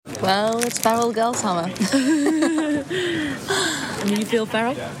Well, it's feral girl summer. And you feel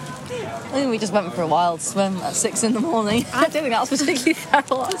feral? I think we just went for a wild swim at 6 a.m. I don't think that's particularly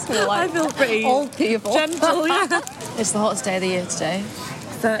feral. That's more like I feel pretty old people. gentle, yeah. It's the hottest day of the year today.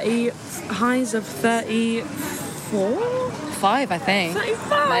 30, highs of 34? 5, I think.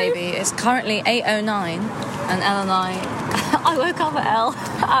 35? Maybe. It's currently 8:09, and Elle and I woke up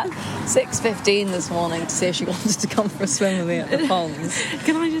at 6:15 this morning to see if she wanted to come for a swim with me at the ponds.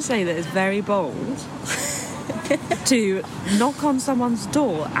 Can I just say that it's very bold to knock on someone's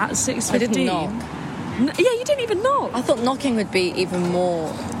door at 6:15? I didn't knock. Yeah, you didn't even knock. I thought knocking would be even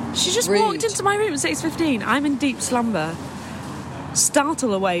more She just rude. walked into my room at 6:15. I'm in deep slumber.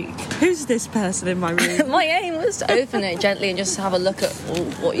 Startle awake. Who's this person in my room? My aim was to open it gently and just have a look at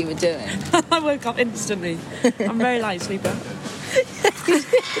what you were doing. I woke up instantly. I'm a very light sleeper.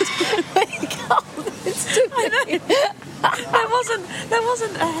 Wake up instantly. There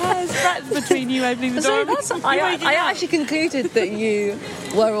wasn't a hair's breadth between you opening the door. So and you waking I up. actually concluded that you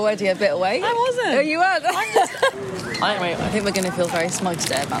were already a bit awake. I wasn't. Oh, you weren't? Anyway, I think we're going to feel very smug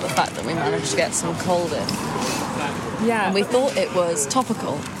today about the fact that we managed to get some cold in. Yeah. And we thought it was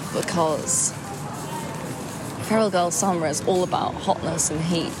topical because Feral Girl Summer is all about hotness and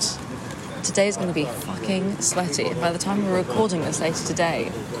heat. Today's going to be fucking sweaty. By the time we're recording this later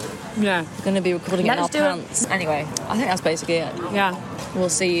today, Yeah. we're going to be recording it in our Let's do it. pants. Anyway, I think that's basically it. Yeah. We'll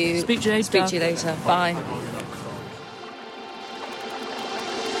see you. Speak to you later. Speak to you later. Bye.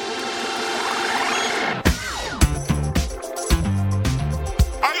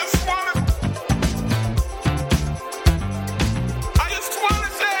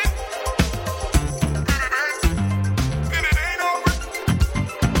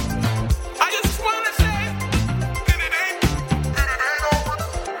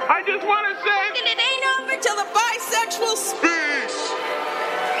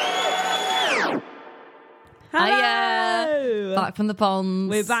 Hello. Back from the ponds.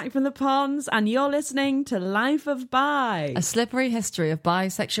 We're back from the ponds, and you're listening to Life of Bi. A slippery history of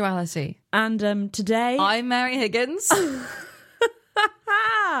bisexuality. And today, I'm Mary Higgins. and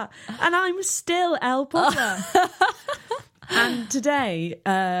I'm still Elle Potter. And today,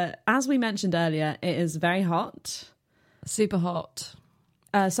 as we mentioned earlier, it is very hot. Super hot.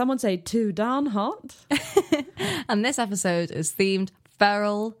 Some would say too darn hot. And this episode is themed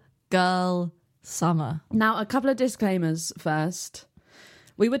Feral Girl Summer. Now, a couple of disclaimers first.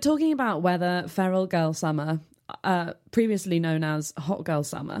 We were talking about whether Feral Girl Summer, previously known as Hot Girl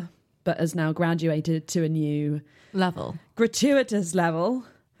Summer, but has now graduated to a new Level. gratuitous level.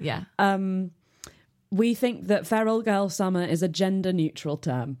 Yeah. We think that Feral Girl Summer is a gender-neutral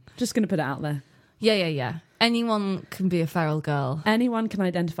term. Just going to put it out there. Yeah. Anyone can be a feral girl. Anyone can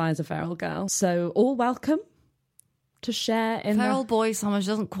identify as a feral girl. So all welcome to share in Feral boy summer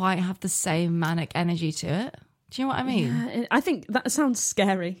doesn't quite have the same manic energy to it. Do you know what I mean? Yeah, I think that sounds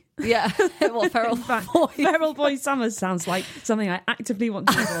scary. Yeah. What, feral In fact, boy? Feral Boy Summer sounds like something I actively want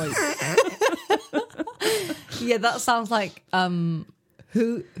to avoid. Yeah, that sounds like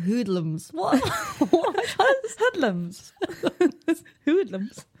hoodlums. What? Hoodlums.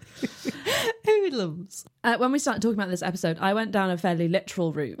 Hoodlums. Hoodlums. When we started talking about this episode, I went down a fairly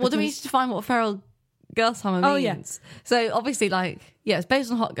literal route. Well, do we need because- to define what feral girl summer means? Oh, yeah. So obviously, it's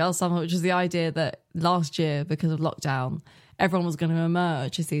based on hot girl summer, which is the idea that last year, because of lockdown, everyone was going to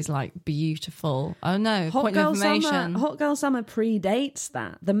emerge as these beautiful. Oh no, point of information. Hot Girl Summer predates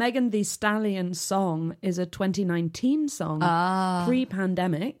that. The Megan Thee Stallion song is a 2019 song,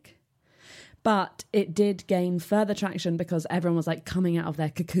 pre-pandemic. But it did gain further traction because everyone was coming out of their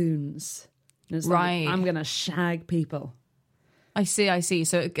cocoons. And it's Right. I'm going to shag people. I see.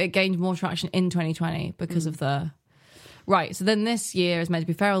 So it gained more traction in 2020 because of the... Right, so then this year is meant to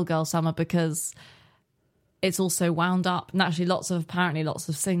be Feral Girl Summer because it's also wound up. And actually lots of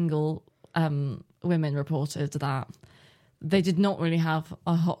single women reported that they did not really have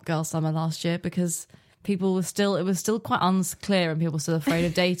a hot girl summer last year because it was still quite unclear and people were still afraid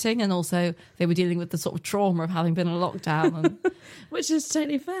of dating. And also they were dealing with the sort of trauma of having been in lockdown. And Which is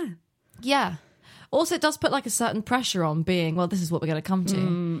totally fair. yeah. Also, it does put a certain pressure on being, well, this is what we're going to come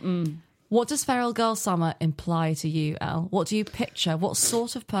to. What does Feral Girl Summer imply to you, Elle? What do you picture? What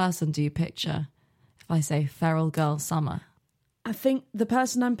sort of person do you picture if I say Feral Girl Summer? I think the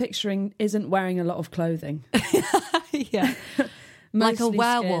person I'm picturing isn't wearing a lot of clothing. Yeah. Like a Mostly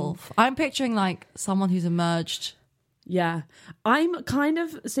werewolf. skin. I'm picturing someone who's emerged. Yeah. I'm kind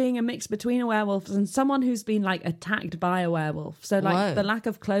of seeing a mix between a werewolf and someone who's been attacked by a werewolf. So Whoa. the lack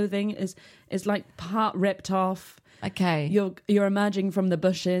of clothing is part ripped off. Okay. You're emerging from the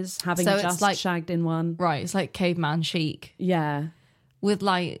bushes, having So it's just shagged in one. Right, it's like caveman chic. Yeah. with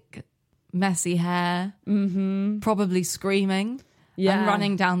like messy hair, probably screaming and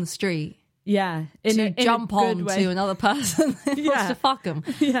running down the street. Yeah, to jump on to another person who wants to fuck them.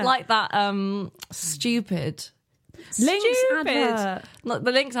 Yeah. Like that stupid Lynx advert. Not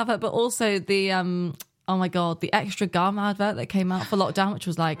the Lynx advert, but also the oh my god, the extra gum advert that came out for lockdown, which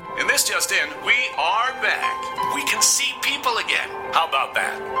was like, and this just in, we are back. We can see people again. How about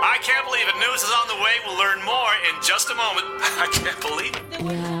that? I can't believe it. News is on the way. We'll learn more in just a moment. I can't believe it.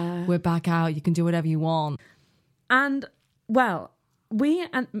 Yeah. we're back out, you can do whatever you want. And well, me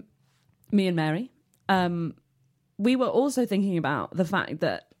and Mary, we were also thinking about the fact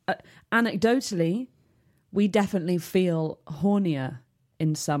that anecdotally, we definitely feel hornier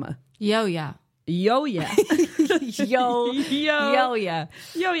in summer. Yo yeah. Yo yeah. Yo yeah.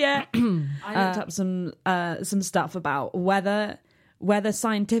 Yo yeah. I looked up some stuff about whether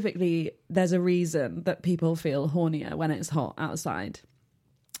scientifically there's a reason that people feel hornier when it's hot outside.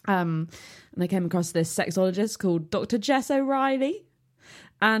 And I came across this sexologist called Dr. Jess O'Reilly.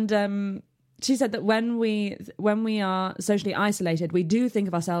 And she said that when we are socially isolated, we do think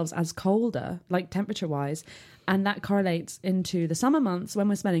of ourselves as colder, like temperature-wise, and that correlates into the summer months when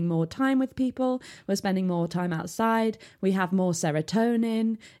we're spending more time with people, we're spending more time outside, we have more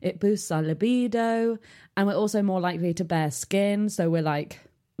serotonin, it boosts our libido, and we're also more likely to bare skin, so we're like,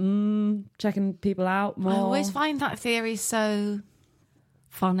 checking people out more. I always find that theory so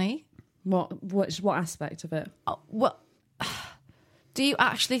funny. What aspect of it? What do you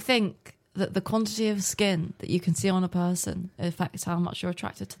actually think that the quantity of skin that you can see on a person affects how much you're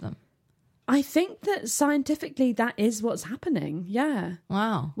attracted to them? I think that scientifically that is what's happening. Yeah.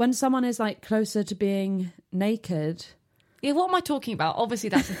 Wow. When someone is like closer to being naked. Yeah, what am I talking about? Obviously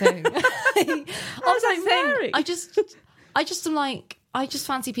that's the thing. Mary. I just am like, I just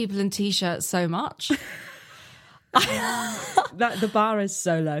fancy people in t-shirts so much. That the bar is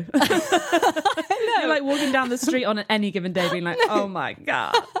so low. You're like walking down the street on any given day being like, oh my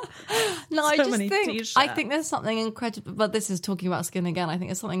God. No, I think there's something incredible, but this is talking about skin again. I think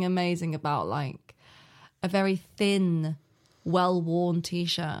there's something amazing about like a very thin, well-worn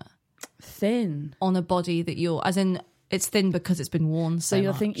t-shirt. Thin? On a body that as in, it's thin because it's been worn so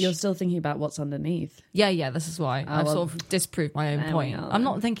much. You're still thinking about what's underneath. Yeah, this is why. I've sort of disproved my own point. I'm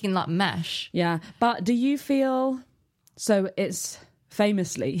not thinking like mesh. Yeah, but do you feel... So it's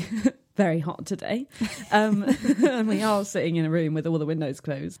famously very hot today. And we are sitting in a room with all the windows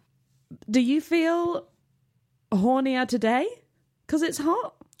closed. Do you feel hornier today? Because it's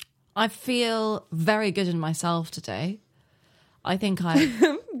hot? I feel very good in myself today. I think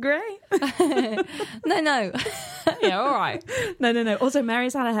I... Great. No. Yeah, all right. No. Also,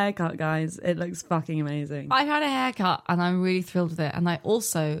 Mary's had a haircut, guys. It looks fucking amazing. I've had a haircut and I'm really thrilled with it. And I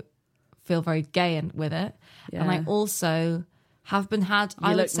also feel very gay with it. Yeah. And I also have been I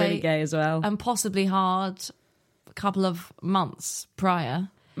would say, really gay as well. And possibly hard a couple of months prior.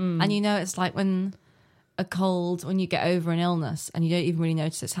 And it's like when you get over an illness and you don't even really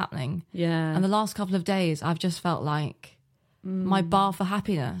notice it's happening. Yeah. And the last couple of days, I've just felt like my bar for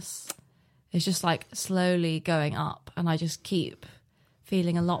happiness is just like slowly going up, and I just keep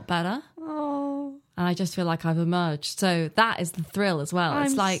feeling a lot better. Oh. And I just feel like I've emerged. So that is the thrill as well.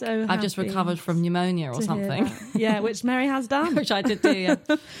 It's like so I've just recovered from pneumonia or something. Yeah, which Mary has done. Which I did do, yeah.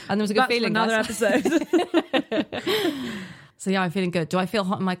 And there was a good feeling. Another episode. So yeah, I'm feeling good. Do I feel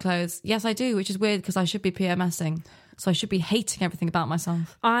hot in my clothes? Yes, I do, which is weird because I should be PMSing. So I should be hating everything about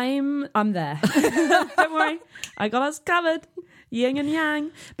myself. I'm there. Don't worry. I got us covered. Yin and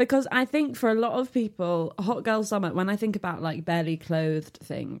yang. Because I think for a lot of people, hot girl summer, when I think about like barely clothed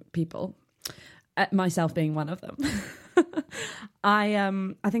people, myself being one of them,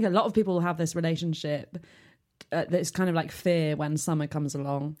 I think a lot of people have this relationship that's kind of like fear when summer comes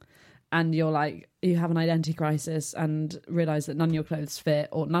along. And you're like, you have an identity crisis and realise that none of your clothes fit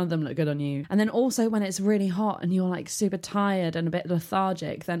or none of them look good on you. And then also when it's really hot and you're like super tired and a bit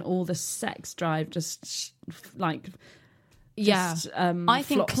lethargic, then all the sex drive just like... I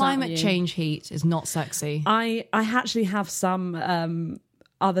think climate change heat is not sexy. I actually have some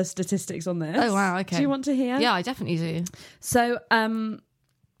other statistics on this. Oh, wow, okay. Do you want to hear? Yeah, I definitely do. So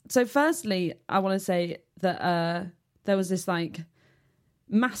firstly, I want to say that there was this like...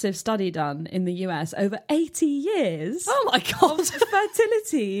 massive study done in the US over 80 years. Oh my God. Of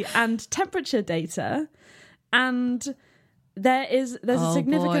fertility and temperature data. And there's a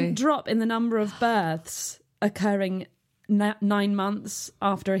significant drop in the number of births occurring 9 months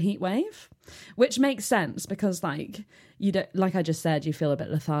after a heat wave, which makes sense because like you don't, like I just said, you feel a bit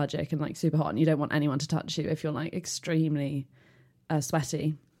lethargic and like super hot and you don't want anyone to touch you if you're like extremely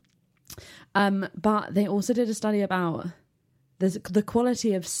sweaty. But they also did a study about the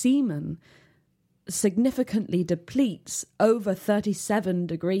quality of semen significantly depletes over 37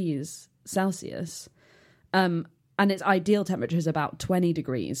 degrees Celsius. And its ideal temperature is about 20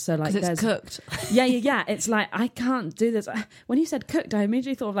 degrees. So like Because it's cooked. Yeah. It's like, I can't do this. When you said cooked, I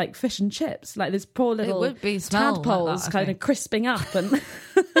immediately thought of like fish and chips, like this poor little would be smell like tadpoles that, kind of crisping up and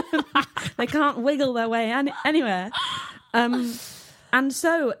they can't wiggle their way anywhere. And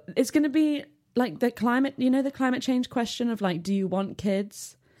so it's going to be like the climate, the climate change question of like, do you want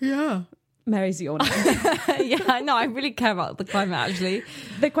kids? Yeah. Mary's yawning. Yeah, no, I really care about the climate, actually.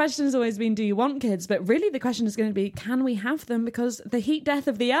 The question has always been, do you want kids? But really the question is going to be, can we have them? Because the heat death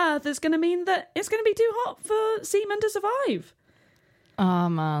of the earth is going to mean that it's going to be too hot for semen to survive. Oh,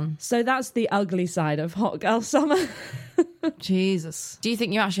 man. So that's the ugly side of hot girl summer. Jesus. Do you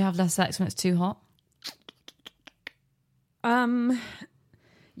think you actually have less sex when it's too hot?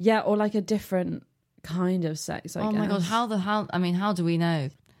 Yeah, or like a different kind of sex, I guess. Oh my God, how do we know?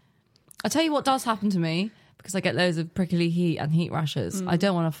 I'll tell you what does happen to me, because I get loads of prickly heat and heat rashes. I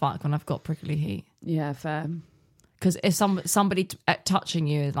don't want to fuck when I've got prickly heat. Yeah, fair. Because if somebody touching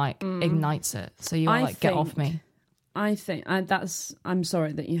you like ignites it, so you are like, get off me. I think I'm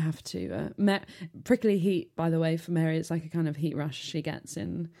sorry that you have to. Prickly heat, by the way, for Mary, it's like a kind of heat rush she gets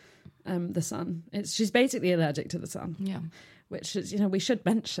in the sun. She's basically allergic to the sun. Yeah, which is we should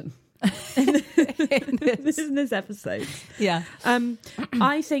mention in this episode. Yeah.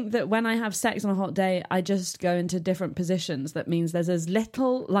 I think that when I have sex on a hot day, I just go into different positions. That means there's as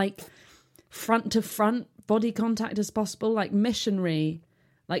little like front to front body contact as possible, like missionary,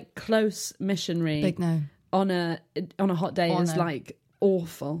 like close missionary. Big no. On a hot day is like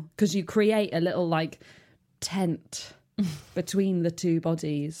awful, because you create a little like tent between the two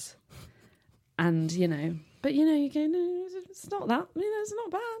bodies, and but you go, no, it's not that, it's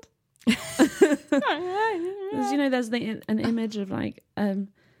not bad. There's an image of like a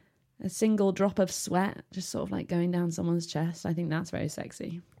single drop of sweat just sort of like going down someone's chest. I think that's very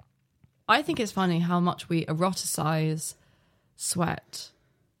sexy. I think it's funny how much we eroticize sweat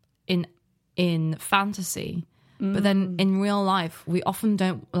in fantasy, but then in real life we often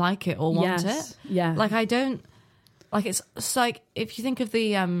don't like it or want it. Yeah, like I don't like it's like if you think of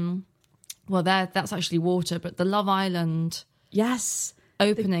the that's actually water, but the Love Island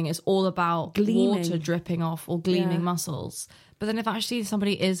opening is all about gleaming. Water dripping off or gleaming muscles. But then if actually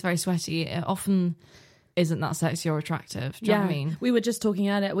somebody is very sweaty, it often isn't that sexy or attractive. Do you know what I mean? We were just talking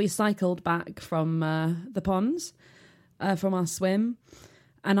at it. We cycled back from the ponds from our swim,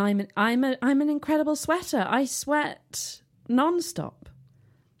 and I'm an incredible sweater. I sweat nonstop,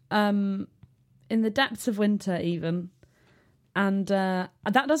 in the depths of winter even, and that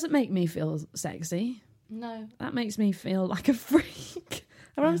doesn't make me feel sexy. No, that makes me feel like a freak.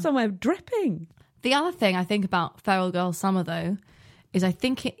 I'm somewhere dripping. The other thing I think about Feral Girl Summer, though, is I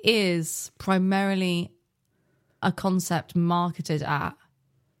think it is primarily a concept marketed at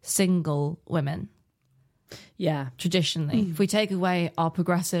single women. Yeah. Traditionally. If we take away our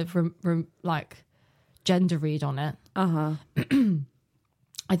progressive, like, gender read on it, I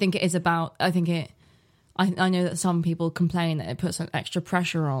think it is about, I know that some people complain that it puts an extra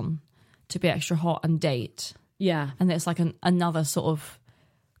pressure on to be extra hot and date. Yeah. And it's like another sort of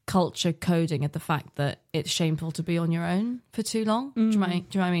culture coding of the fact that it's shameful to be on your own for too long. Do you know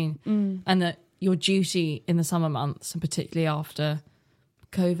what I mean? And that your duty in the summer months, and particularly after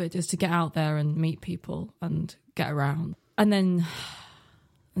COVID, is to get out there and meet people and get around. And then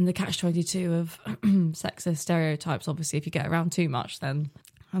in the catch-22 of sexist stereotypes, obviously, if you get around too much, then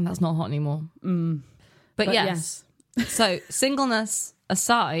and that's not hot anymore. But yes. So singleness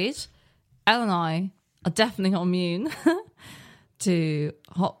aside, Elle and I are definitely not immune to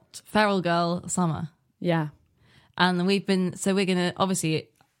hot feral girl summer. Yeah. And we're going to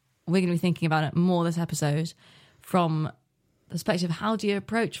be thinking about it more this episode from the perspective of how do you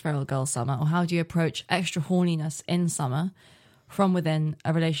approach feral girl summer, or how do you approach extra horniness in summer from within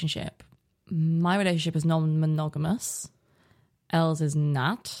a relationship. My relationship is non-monogamous. Elle's is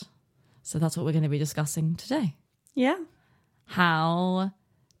not. So that's what we're going to be discussing today. Yeah. How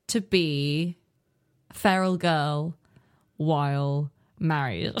to be a feral girl while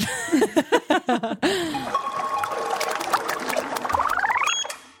married.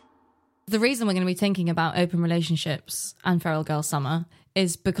 The reason we're going to be thinking about open relationships and feral girl summer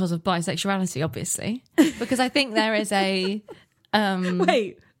is because of bisexuality, obviously. Because I think there is a...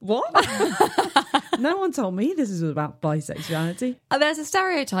 Wait, what? No one told me this is about bisexuality. There's a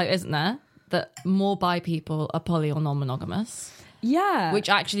stereotype, isn't there, that more bi people are poly or non-monogamous. Yeah. Which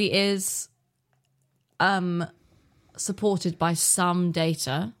actually is supported by some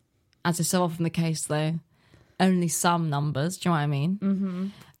data, as is so often the case, though. only some numbers. Do you know what I mean? Mm-hmm.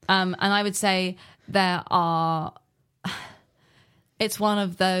 And I would say it's one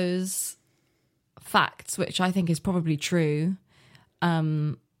of those facts which I think is probably true.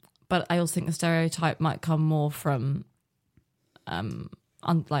 But I also think the stereotype might come more from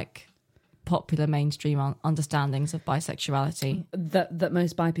like popular mainstream understandings of bisexuality. That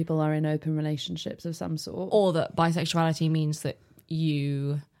most bi people are in open relationships of some sort. Or that bisexuality means that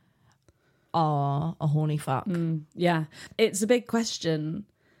you are a horny fuck. Yeah. It's a big question.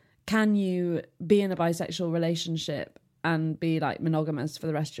 Can you be in a bisexual relationship and be like monogamous for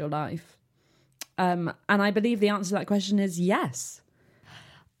the rest of your life? And I believe the answer to that question is yes.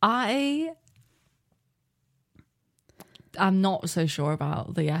 I'm not so sure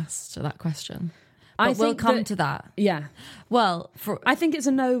about the yes to that question. But we'll come to that. Yeah. Well, I think it's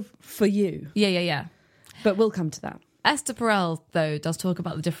a no for you. Yeah. But we'll come to that. Esther Perel, though, does talk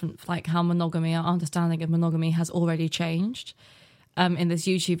about the different, like how monogamy, our understanding of monogamy has already changed. In this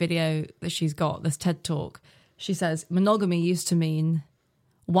YouTube video that she's got, this TED Talk, she says, monogamy used to mean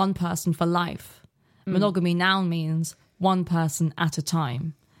one person for life. Monogamy now means one person at a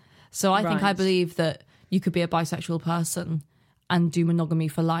time. So I believe that you could be a bisexual person and do monogamy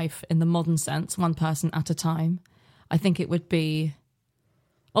for life in the modern sense, one person at a time. I think it would be,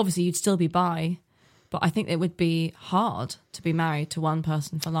 obviously you'd still be bi, but I think it would be hard to be married to one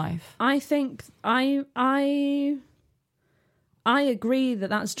person for life. I think I agree that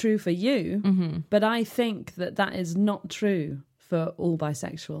that's true for you, but I think that is not true for all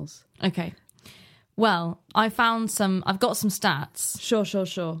bisexuals. Okay. Well, I've got some stats.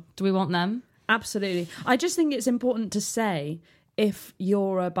 Sure. Do we want them? Absolutely. I just think it's important to say, if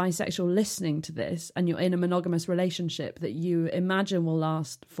you're a bisexual listening to this and you're in a monogamous relationship that you imagine will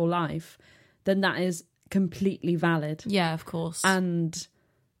last for life, then that is completely valid. Yeah, of course. And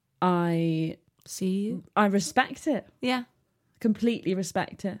I respect it. Yeah. Completely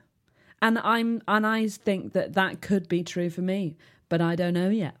respect it. And I think that could be true for me, but I don't know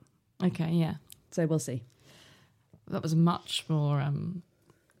yet. Okay, yeah. So we'll see. That was a much more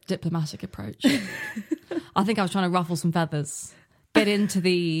diplomatic approach. I think I was trying to ruffle some feathers, get into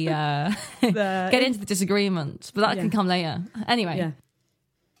the disagreement, but that can come later. Anyway, yeah.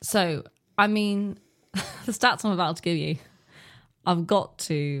 So I mean, the stats I'm about to give you, I've got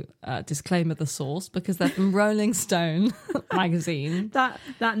to disclaimer the source because they're from Rolling Stone magazine. That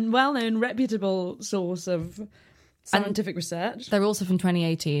well-known, reputable source of scientific research. They're also from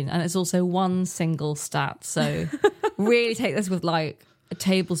 2018, and it's also one single stat. So really take this with like a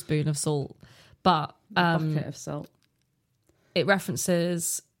tablespoon of salt. But a bucket of salt. It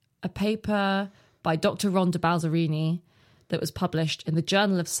references a paper by Dr. Rhonda Balzerini that was published in the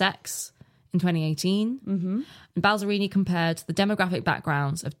Journal of Sex in 2018. Mm-hmm. And Balzerini compared the demographic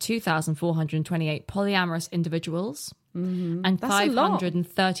backgrounds of 2,428 polyamorous individuals and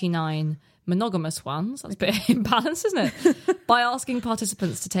 539 monogamous ones. That's a bit imbalanced, isn't it? By asking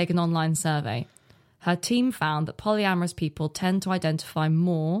participants to take an online survey. Her team found that polyamorous people tend to identify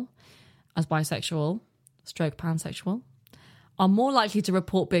more as bisexual, stroke pansexual, are more likely to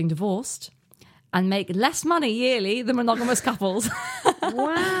report being divorced, and make less money yearly than monogamous couples.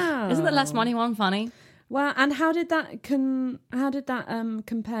 Wow. Isn't the less money one funny? Wow. And how did that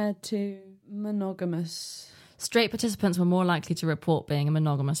compare to monogamous? Straight participants were more likely to report being in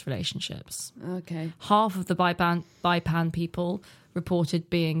monogamous relationships. Okay. Half of the bipan people reported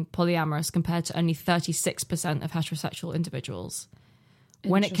being polyamorous compared to only 36% of heterosexual individuals.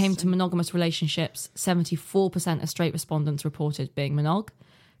 When it came to monogamous relationships, 74% of straight respondents reported being monog,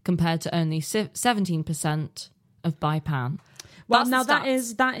 compared to only 17% of bipan. Well, now that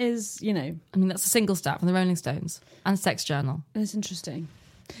is, you know... I mean, that's a single stat from the Rolling Stones and Sex Journal. It's interesting.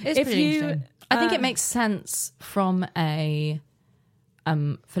 It's pretty interesting. I think it makes sense from a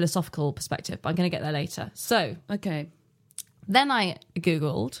philosophical perspective, but I'm going to get there later. So, okay. Then I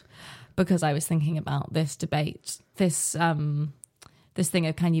Googled, because I was thinking about this debate, this thing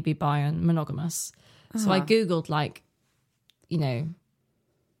of can you be bi and monogamous. So I Googled, like, you know,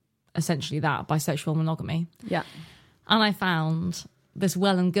 essentially that, bisexual monogamy. Yeah. And I found this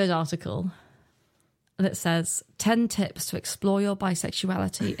Well and Good article that says 10 tips to explore your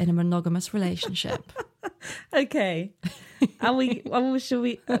bisexuality in a monogamous relationship. Okay.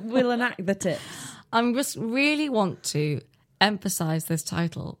 We'll enact the tips. I just really want to emphasize this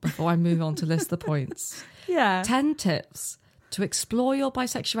title before I move on to list the points. Yeah. 10 tips to explore your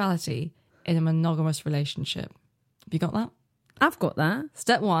bisexuality in a monogamous relationship. Have you got that? I've got that.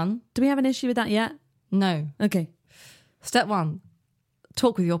 Step 1. Do we have an issue with that yet? No. Okay. Step 1.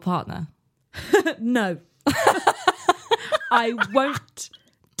 Talk with your partner. No. I won't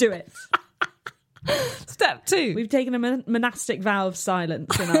do it. Step 2. We've taken a monastic vow of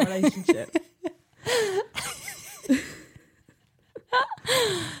silence in our relationship.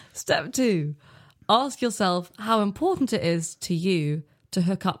 Step 2. Ask yourself how important it is to you to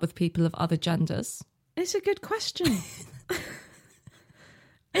hook up with people of other genders. It's a good question.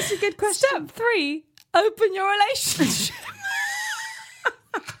 It's a good question. Step 3. Open your relationship.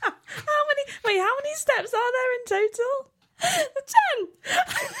 How many steps are there in total? 10.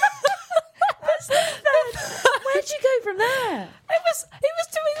 That's the third. Where'd you go from there? It was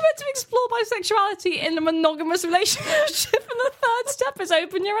meant to explore bisexuality in a monogamous relationship, and the third step is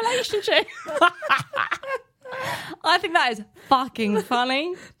open your relationship. I think that is fucking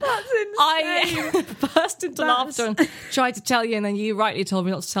funny. That's insane. I burst into laughter and tried to tell you, and then you rightly told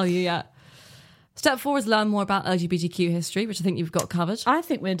me not to tell you yet. Step 4 is learn more about LGBTQ history, which I think you've got covered. I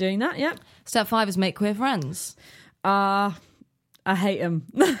think we're doing that, yep. Step 5 is make queer friends. I hate them.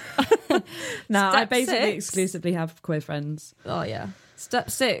 No, I Step basically 6. exclusively have queer friends. Oh, yeah. Step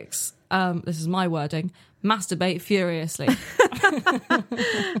 6, this is my wording, masturbate furiously.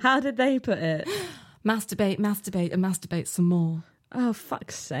 How did they put it? Masturbate, and masturbate some more. Oh,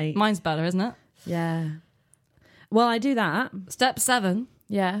 fuck's sake. Mine's better, isn't it? Yeah. Well, I do that. Step 7,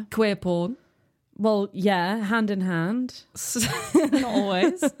 Yeah. queer porn. Well, yeah, hand in hand. Not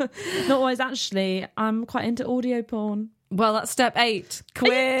always. Not always, actually. I'm quite into audio porn. Well, that's step 8,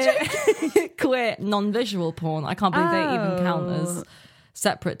 queer non-visual porn. I can't believe they even count as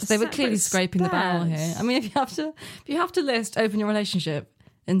separate. They were clearly Separate scraping the barrel steps. here. I mean, if you have to list open your relationship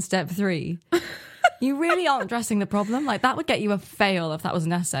in step 3, you really aren't addressing the problem. Like, that would get you a fail if that was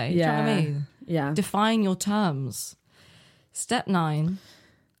an essay. Do you know what I mean? Yeah. Define your terms. Step 9,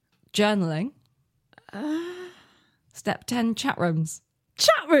 journaling. Step 10, chat rooms.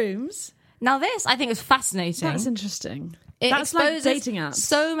 Chat rooms? Now this, I think, is fascinating. That's interesting. It That's like exposes dating apps.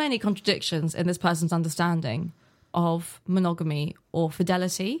 so many contradictions in this person's understanding of monogamy or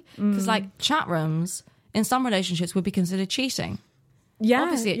fidelity. Because, like, chat rooms in some relationships would be considered cheating. Yeah.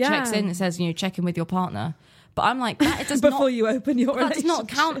 Obviously, it checks in. It says, check in with your partner. But I'm like, that it does Before not. you open your That does relationship. not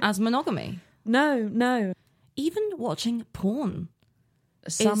count as monogamy. No. Even watching porn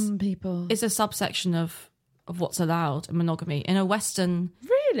Some people. is a subsection of what's allowed in monogamy in a Western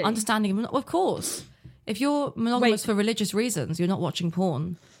Really? understanding. Of course, if you're monogamous for religious reasons, you're not watching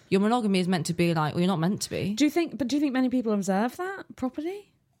porn. Your monogamy is meant to be like, well, you're not meant to be. Do you think many people observe that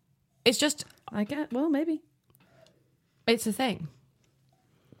properly? It's just, Well, maybe. it's a thing.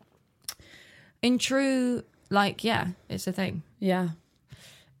 In true, like, yeah, it's a thing. Yeah.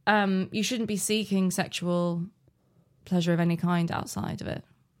 You shouldn't be seeking sexual pleasure of any kind outside of it,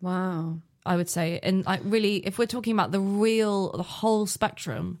 Wow. I would say. And like, really, if we're talking about the whole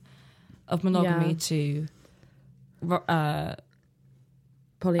spectrum of monogamy to Polyamory.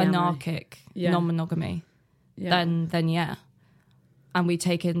 anarchic non-monogamy, Yeah. then yeah, and we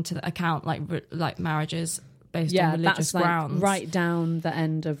take into account like marriages based on religious that's grounds, like right down the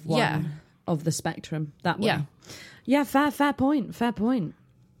end of one Yeah. of the spectrum. That way. Yeah. Yeah. Fair point.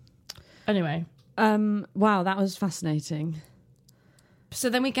 Anyway, Wow, that was fascinating. so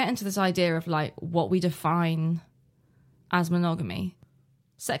then we get into this idea of like what we define as monogamy.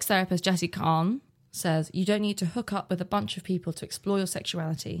 Sex therapist Jessie Kahn says, you don't need to hook up with a bunch of people to explore your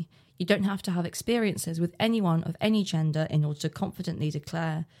sexuality. You don't have to have experiences with anyone of any gender in order to confidently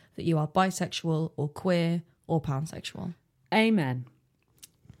declare that you are bisexual or queer or pansexual. Amen.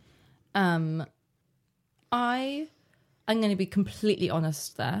 I'm going to be completely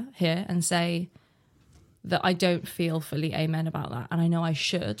honest here and say that I don't feel fully amen about that. And I know I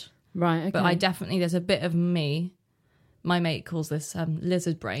should. Right. Okay. But there's a bit of me. My mate calls this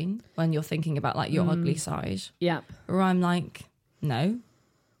lizard brain when you're thinking about like your ugly side. Yep. Where I'm like, no.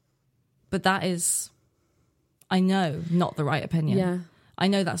 But that is, I know, not the right opinion. Yeah. I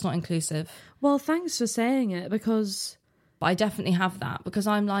know that's not inclusive. Well, thanks for saying it because... But I definitely have that because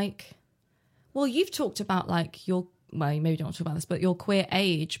I'm like, well, you've talked about like you maybe don't want to talk about this, but your queer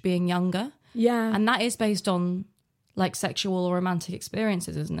age being younger. Yeah. And that is based on like sexual or romantic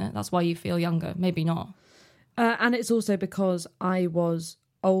experiences, isn't it? That's why you feel younger. Maybe not. And it's also because I was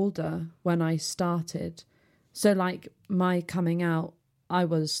older when I started. So like my coming out, I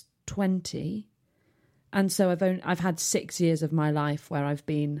was 20. And so I've had 6 years of my life where I've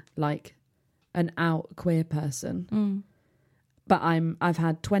been like an out queer person. But I've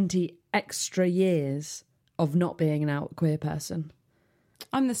had 20 extra years of not being an out queer person.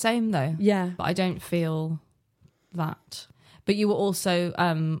 I'm the same though. Yeah. But I don't feel that. But you were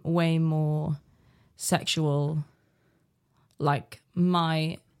also way more sexual. Like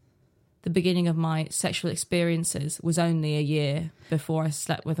my the beginning of my sexual experiences was only a year before I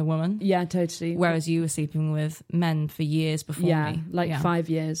slept with a woman. Yeah, totally. Whereas you were sleeping with men for years before me. Like 5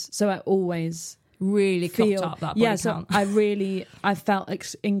 years. So I always really clocked up that body count. So I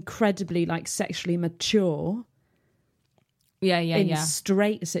felt incredibly like sexually mature. In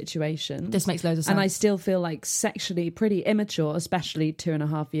straight situations. This makes loads of sense. And I still feel like sexually pretty immature, especially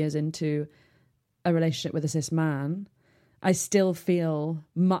 2.5 years into a relationship with a cis man. I still feel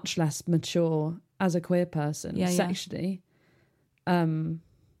much less mature as a queer person sexually. So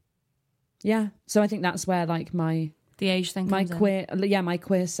I think that's where like the age thing my comes queer my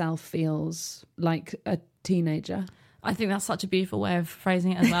queer self feels like a teenager. I think that's such a beautiful way of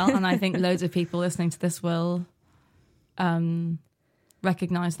phrasing it as well. And I think loads of people listening to this will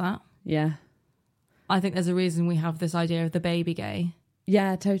recognize that. Yeah. I think there's a reason we have this idea of the baby gay.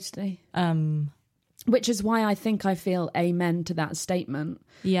 Yeah, totally. Which is why I think I feel amen to that statement.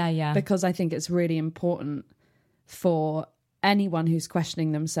 Yeah. Because I think it's really important for anyone who's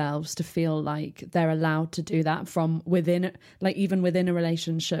questioning themselves to feel like they're allowed to do that from within, like even within a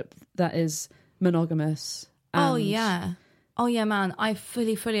relationship that is monogamous. Oh yeah, man. I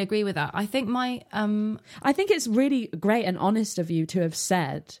fully agree with that. I think I think it's really great and honest of you to have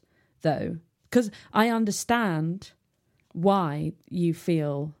said, though, because I understand why you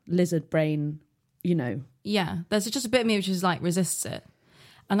feel lizard brain, Yeah, there's just a bit of me which is like resists it.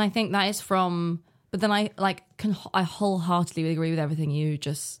 And I think that is from, but then I wholeheartedly agree with everything you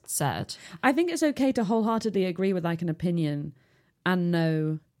just said. I think it's okay to wholeheartedly agree with like an opinion and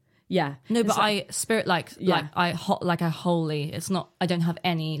know, No, but I wholly, it's not, I don't have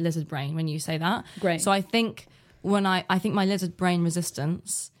any lizard brain when you say that. Great. So I think I think my lizard brain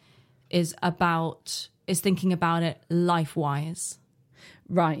resistance is thinking about it life-wise.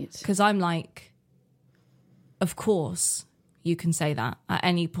 Right. Because I'm like, of course you can say that at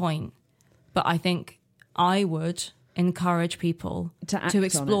any point, but I think I would encourage people to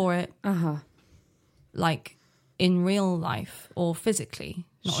explore it like in real life or physically,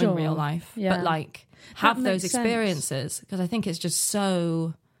 not in real life, but like have those experiences, because I think it's just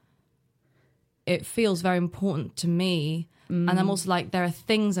it feels very important to me. And I'm also like, there are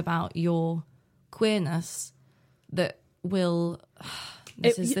things about your queerness that will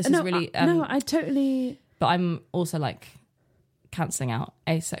I totally. But I'm also like cancelling out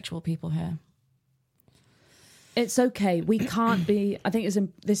asexual people here. It's okay. We can't be. I think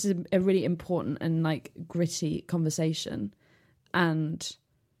this is a really important and like gritty conversation, and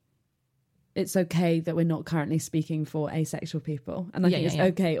it's okay that we're not currently speaking for asexual people. And I think it's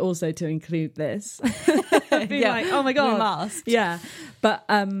okay also to include this. Be like, oh my god, we must. Yeah, but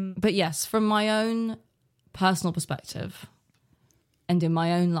yes, from my own personal perspective and in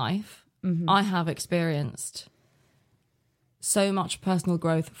my own life, I have experienced so much personal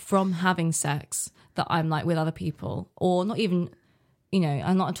growth from having sex that I'm like with other people, or not even,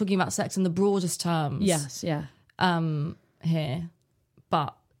 I'm not talking about sex in the broadest terms. Yes, yeah. Here,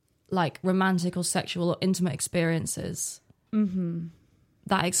 but like romantic or sexual or intimate experiences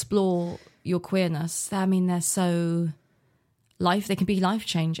that explore your queerness. I mean, they're so they can be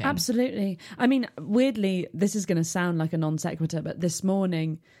life-changing. Absolutely. I mean, weirdly, this is going to sound like a non sequitur, but this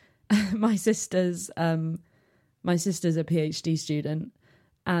morning, my sister's a PhD student,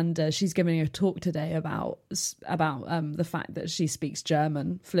 and she's giving a talk today about the fact that she speaks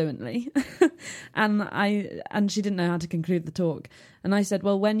German fluently, and she didn't know how to conclude the talk. And I said,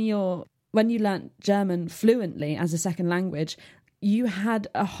 well, when you learnt German fluently as a second language, you had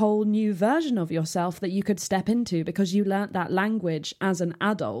a whole new version of yourself that you could step into because you learnt that language as an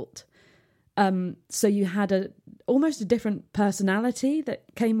adult. So you had almost a different personality that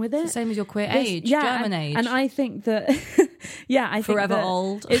came with it. Same as your queer age, German age. And I think that, I forever think that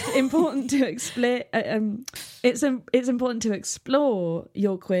old. It's important to explain. It's important to explore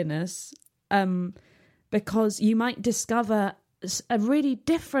your queerness, because you might discover a really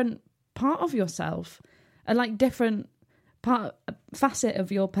different part of yourself, a like different facet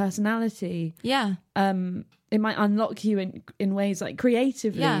of your personality. Yeah. It might unlock you in ways like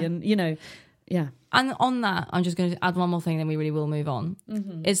creatively, and yeah. And on that, I'm just going to add one more thing, then we really will move on.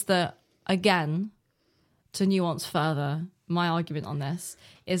 Is that, again, to nuance further my argument on this,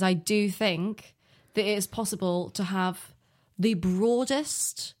 is I do think that it is possible to have the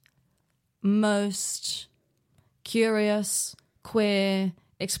broadest, most curious, queer,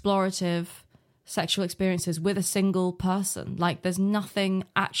 explorative sexual experiences with a single person. Like, there's nothing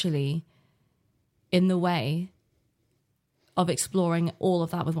actually in the way of exploring all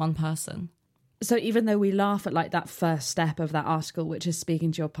of that with one person. So even though we laugh at like that first step of that article, which is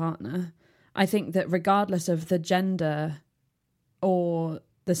speaking to your partner, I think that regardless of the gender or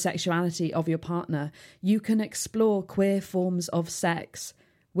the sexuality of your partner, you can explore queer forms of sex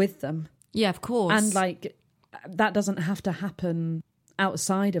with them. Yeah, of course. And like, that doesn't have to happen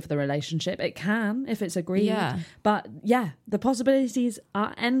outside of the relationship. It can if it's agreed. Yeah. But yeah, the possibilities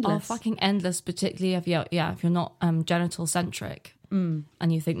are endless. Are fucking endless, particularly if you're not genital centric and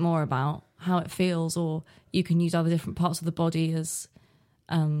you think more about how it feels, or you can use other different parts of the body as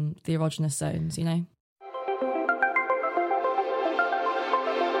the erogenous zones, you know?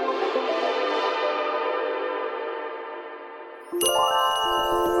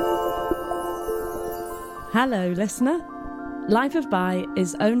 Hello, listener. Life of Bi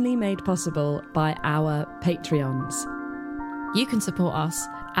is only made possible by our Patreons. You can support us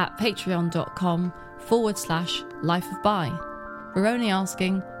at patreon.com/lifeofbi. We're only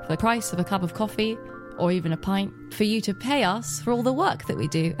asking for the price of a cup of coffee or even a pint for you to pay us for all the work that we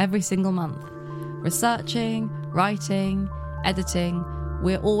do every single month. Researching, writing, editing.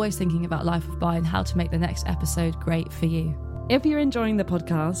 We're always thinking about Life of Bi and how to make the next episode great for you. If you're enjoying the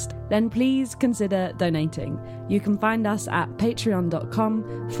podcast, then please consider donating. You can find us at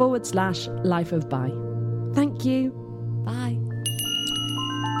patreon.com/lifeofbi. Thank you. Bye.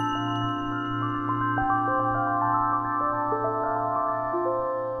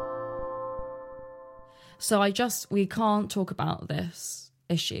 So we can't talk about this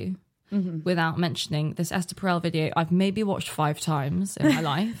issue without mentioning this Esther Perel video. I've maybe watched 5 times in my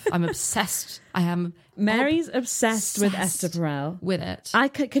life. I'm obsessed. I am. Mary's obsessed with Esther Perel. With it.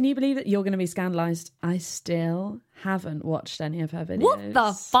 Can you believe that you're going to be scandalised? I still haven't watched any of her videos. What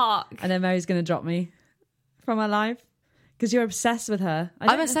the fuck? And then Mary's going to drop me from her life because you're obsessed with her.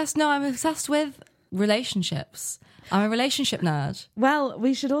 I'm obsessed with relationships. I'm a relationship nerd. Well,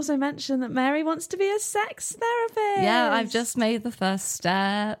 we should also mention that Mary wants to be a sex therapist. Yeah, I've just made the first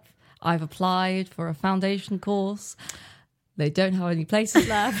step. I've applied for a foundation course. They don't have any places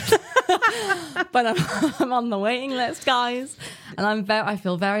left. But I'm on the waiting list, guys. And I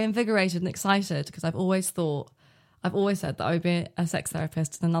feel very invigorated and excited because I've always said that I would be a sex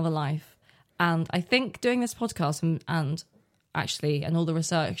therapist in another life. And I think doing this podcast and all the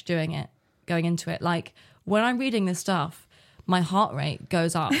research going into it, like when I'm reading this stuff, my heart rate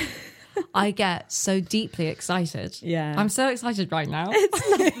goes up. I get so deeply excited. Yeah. I'm so excited right now. It's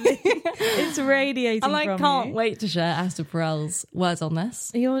lovely. It's radiating and I from can't you. wait to share Esther Perel's words on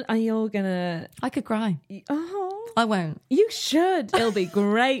this. Are you gonna... I could cry. Oh, I won't. you should. It'll be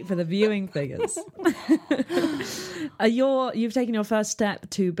great for the viewing figures. You've taken your first step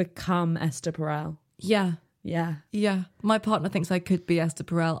to become Esther Perel. Yeah. Yeah. Yeah. My partner thinks I could be Esther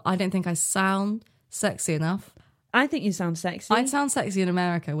Perel. I don't think I sound sexy enough. I think you sound sexy. I'd sound sexy in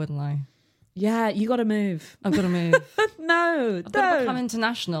America, wouldn't I? Yeah, you got to move. I've got to move. No, I've got to become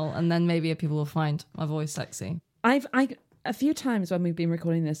international, and then maybe people will find my voice sexy. A few times when we've been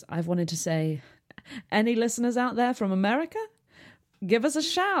recording this, I've wanted to say, any listeners out there from America, give us a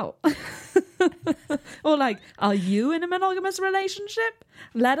shout. Or like, are you in a monogamous relationship?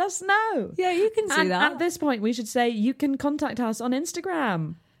 Let us know. Yeah, you can see that. At this point, we should say you can contact us on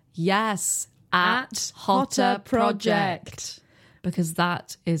Instagram. Yes, at Hotter Project. Because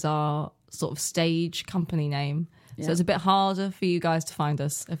that is our sort of stage company name. Yeah. So it's a bit harder for you guys to find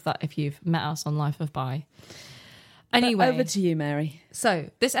us if you've met us on Life of Bi. Anyway. But over to you, Mary. So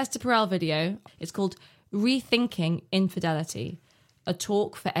this Esther Perel video, it's called Rethinking Infidelity, a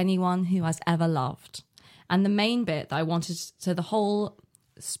talk for anyone who has ever loved. And the main bit that I wanted, so the whole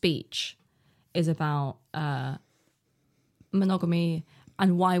speech is about monogamy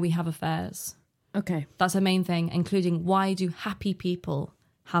and why we have affairs. Okay. That's the main thing, including why do happy people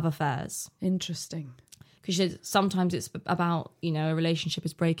have affairs? Interesting. Because sometimes it's about, a relationship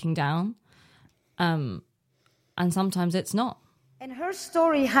is breaking down, and sometimes it's not. And her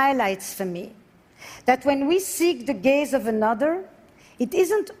story highlights for me that when we seek the gaze of another, it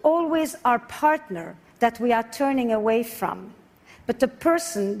isn't always our partner that we are turning away from, but the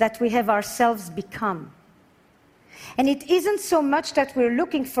person that we have ourselves become. And it isn't so much that we're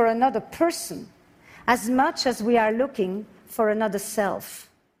looking for another person as much as we are looking for another self.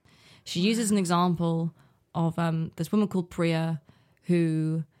 She uses an example of this woman called Priya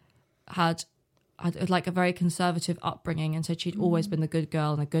who had like a very conservative upbringing, and said she'd always been the good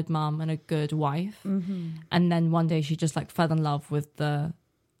girl and a good mum and a good wife. Mm-hmm. And then one day she just like fell in love with the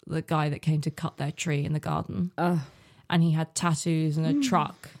guy that came to cut their tree in the garden. And he had tattoos and a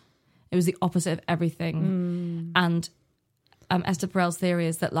truck. It was the opposite of everything. And Esther Perel's theory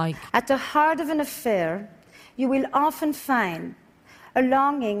is that like... At the heart of an affair, you will often find a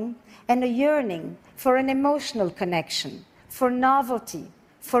longing and a yearning for an emotional connection, for novelty,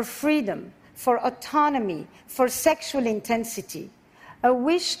 for freedom, for autonomy, for sexual intensity. a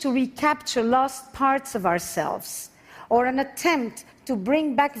wish to recapture lost parts of ourselves, or an attempt to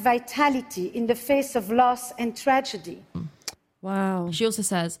bring back vitality in the face of loss and tragedy. Wow. She also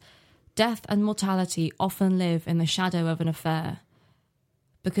says, death and mortality often live in the shadow of an affair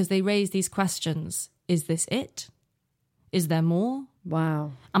because they raise these questions. Is this it? Is there more?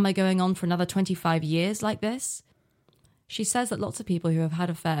 Wow. Am I going on for another 25 years like this? She says that lots of people who have had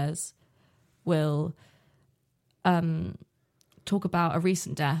affairs will talk about a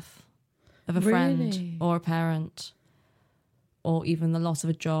recent death of a friend or a parent, or even the loss of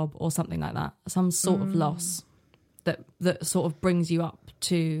a job or something like that. Some sort of loss that sort of brings you up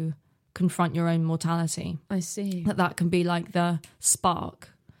to confront your own mortality. I see. That can be like the spark.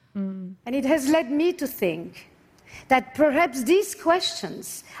 And it has led me to think that perhaps these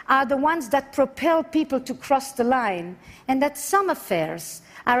questions are the ones that propel people to cross the line, and that some affairs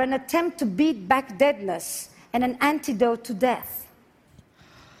are an attempt to beat back deadness and an antidote to death.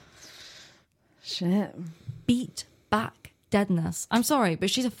 Shit. Beat back deadness. I'm sorry, but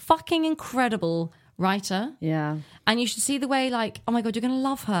she's a fucking incredible writer. Yeah. And you should see the way, like, oh my God, you're going to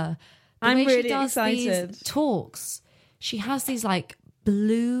love her. The I'm way really she does excited. these talks. She has these, like,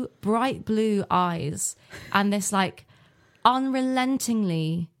 bright blue eyes and this, like,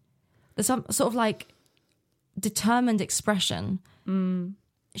 unrelentingly, there's some sort of, like, determined expression.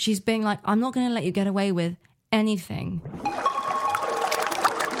 She's being like, I'm not going to let you get away with anything.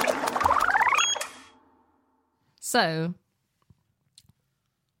 So,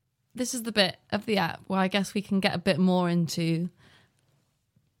 this is the bit of the app where I guess we can get a bit more into,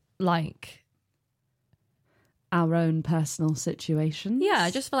 like, Our own personal situations. yeah,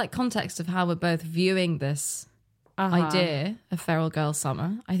 just for like context of how we're both viewing this idea of Feral Girl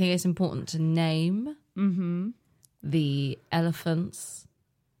Summer. I think it's important to name the elephants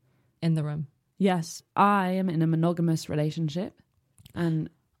in the room. Yes, I am in a monogamous relationship, and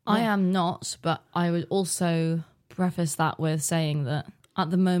I am not, but I would also preface that with saying that at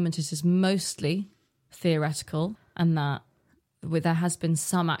the moment it is mostly theoretical, and that there has been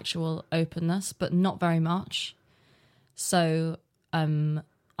some actual openness, but not very much. So I'm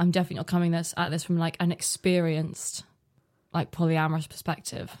definitely not coming at this from like an experienced, like polyamorous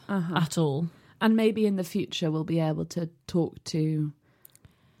perspective at all. and maybe in the future we'll be able to talk to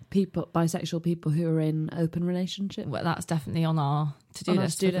bisexual people who are in open relationships. Well, that's definitely on our to-do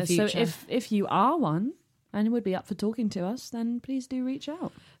list for the future. So if you are one and would be up for talking to us, then please do reach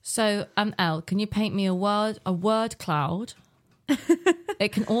out. So, Elle, can you paint me a word cloud?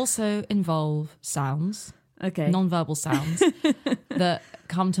 It can also involve sounds, Okay. non-verbal sounds that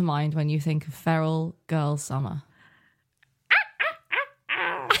come to mind when you think of Feral Girl Summer.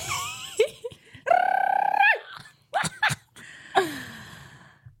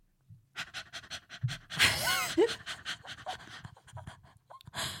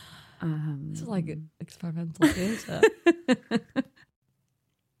 This is like experimental theatre.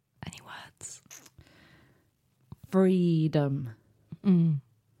 Any words? Freedom.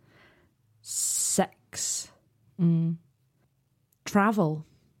 Sex. Travel.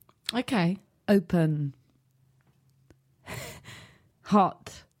 Okay. Open.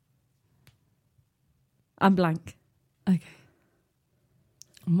 Hot. I'm blank. Okay.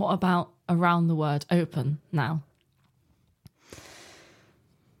 And what about around the word open now?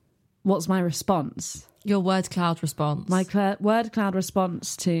 What's my response? Your word cloud response. My word cloud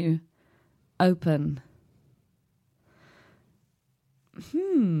response to open.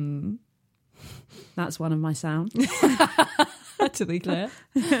 That's one of my sounds. to be clear.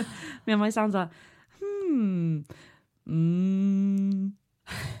 Yeah, my sounds are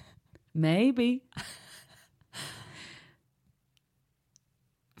maybe.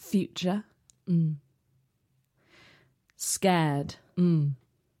 Future. Scared.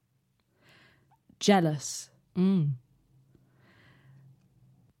 Jealous.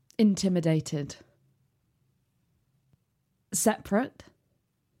 Intimidated. Separate.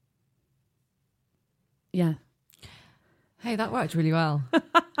 Yeah. Hey, that worked really well.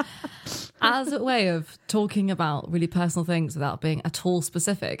 As a way of talking about really personal things without being at all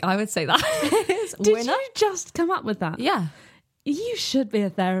specific, I would say that is Did winner. you just come up with that? Yeah. You should be a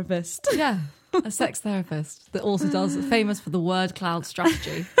therapist. Yeah. A sex therapist that also does famous for the word cloud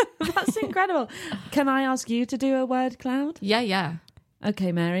strategy. That's incredible. Can I ask you to do a word cloud? Yeah.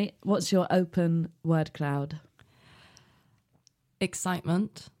 Okay, Mary, what's your open word cloud?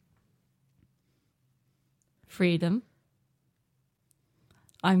 Excitement. Freedom.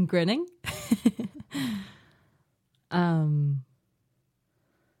 I'm grinning.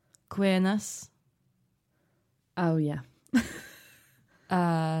 Queerness. Oh, yeah.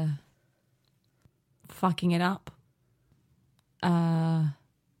 Fucking it up.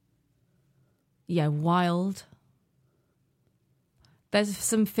 wild. There's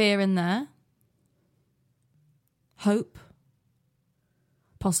some fear in there. Hope.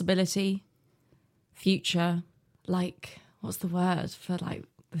 Possibility. Future. Like, what's the word for like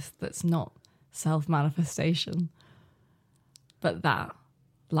this that's not self-manifestation? But that,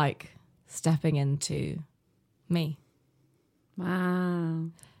 like, stepping into me. Wow.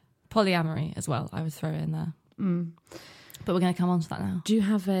 Polyamory as well, I would throw in there. But we're going to come on to that now. Do you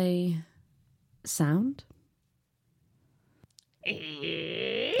have a sound?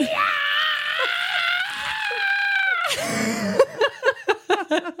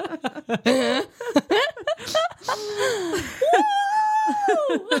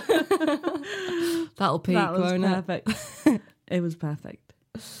 That'll peak, That was won't it? perfect. It was perfect.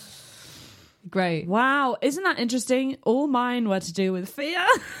 Great. Wow, isn't that interesting? All mine were to do with fear.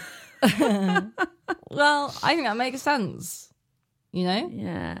 Well, I think that makes sense, you know?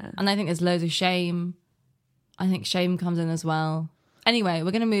 Yeah. And I think there's loads of shame. I think shame comes in as well. Anyway,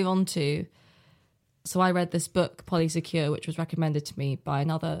 we're going to move on to... So I read this book, Polysecure, which was recommended to me by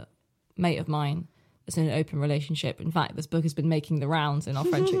another mate of mine that's in an open relationship. In fact, this book has been making the rounds in our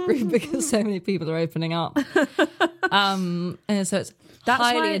friendship group because so many people are opening up. And so it's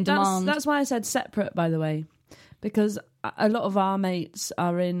highly in demand. That's why I said separate, by the way, because a lot of our mates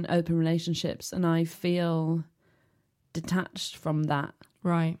are in open relationships and I feel detached from that.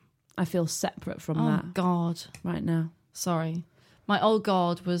 Right. I feel separate from Oh, that God. right now. Sorry. My old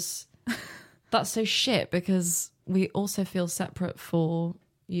God was... That's so shit because we also feel separate for...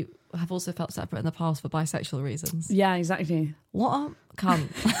 You have also felt separate in the past for bisexual reasons. Yeah, exactly. What a cunt.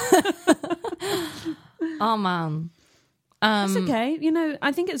 Oh, man. It's okay. You know,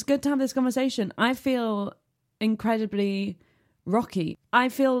 I think it's good to have this conversation. I feel incredibly rocky. I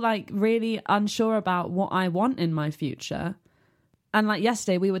feel like really unsure about what I want in my future. And like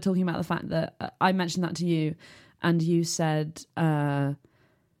yesterday, we were talking about the fact that I mentioned that to you and you said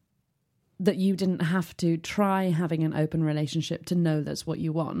that you didn't have to try having an open relationship to know that's what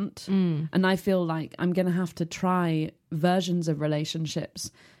you want. And I feel like I'm going to have to try versions of relationships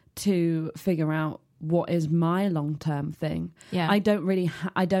to figure out what is my long-term thing. Yeah. I don't really,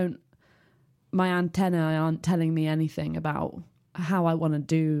 my antennae aren't telling me anything about how I want to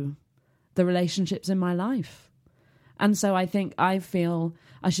do the relationships in my life. And so I think I feel,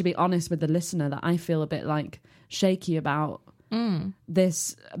 I should be honest with the listener, that I feel a bit like shaky about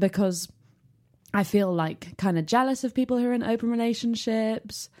this because I feel like kind of jealous of people who are in open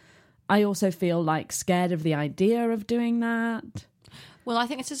relationships. I also feel like scared of the idea of doing that. Well, I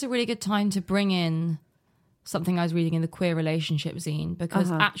think it's just a really good time to bring in something I was reading in the Queer Relationship zine because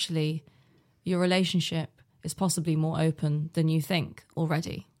actually your relationship is possibly more open than you think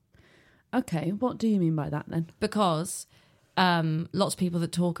already. Okay, what do you mean by that then? Because lots of people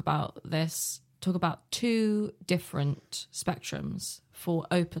that talk about this talk about two different spectrums for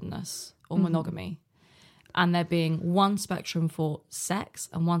openness or monogamy. And there being one spectrum for sex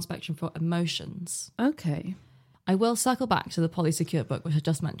and one spectrum for emotions. Okay. I will circle back to the Polysecure book, which I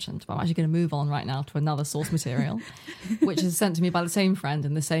just mentioned, but I'm actually going to move on right now to another source material, which is sent to me by the same friend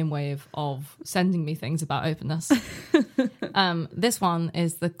in the same way of sending me things about openness. This one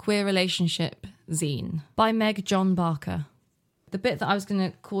is the Queer Relationship zine by Meg John Barker. The bit that I was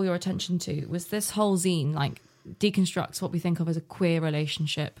going to call your attention to was this whole zine, like, deconstructs what we think of as a queer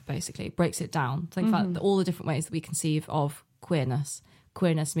relationship, basically. It breaks it down. Think about all the different ways that we conceive of queerness.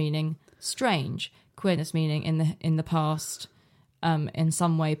 Queerness meaning strange. Queerness meaning in the past, in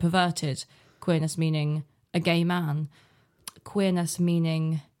some way perverted. Queerness meaning a gay man. Queerness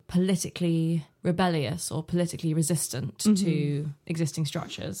meaning politically rebellious or politically resistant to existing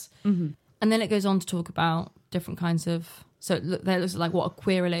structures. And then it goes on to talk about different kinds of... So there looks like what a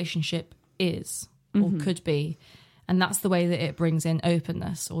queer relationship is or could be. And that's the way that it brings in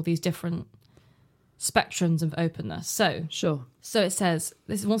openness or these different spectrums of openness. So Sure. So it says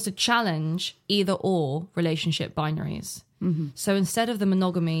this wants to challenge either or relationship binaries. So instead of the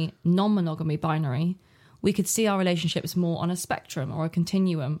monogamy, non-monogamy binary, we could see our relationships more on a spectrum or a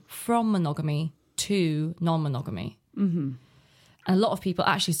continuum from monogamy to non-monogamy. And a lot of people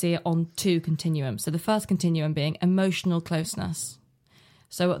actually see it on two continuums. So the first continuum being emotional closeness.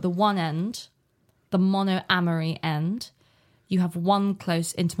 So at the one end, the monoamory end, you have one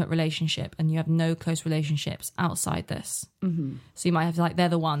close, intimate relationship and you have no close relationships outside this. So you might have like, they're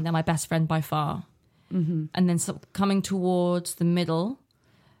the one, they're my best friend by far. And then coming towards the middle,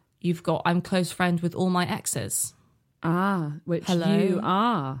 you've got, I'm close friend with all my exes. Which Hello. you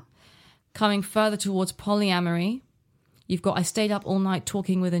are. Coming further towards polyamory, you've got, I stayed up all night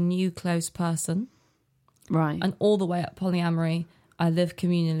talking with a new close person. Right. And all the way up polyamory, I live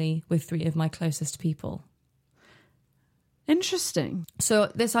communally with 3 of my closest people. Interesting.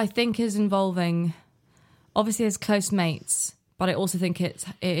 So this, I think, is involving, obviously, as close mates, but I also think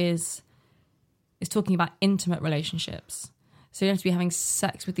it's talking about intimate relationships. So you don't have to be having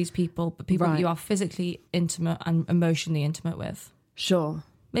sex with these people, but people that you are physically intimate and emotionally intimate with. Sure.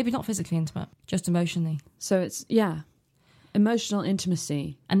 Maybe not physically intimate, just emotionally. So it's, emotional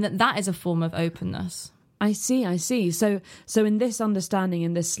intimacy. And that is a form of openness. I see. So in this understanding,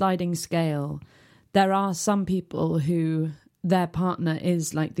 in this sliding scale, there are some people who their partner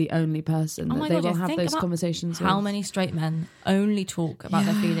is like the only person that they will have those conversations with. How many straight men only talk about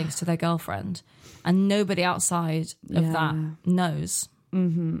their feelings to their girlfriend and nobody outside of that knows?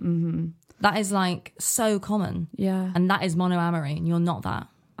 That is like so common. Yeah. And that is monoamory, and you're not that.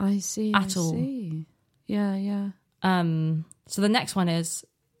 I see. At all. Yeah. So the next one is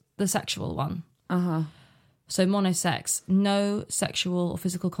the sexual one. Uh-huh. So monosex, no sexual or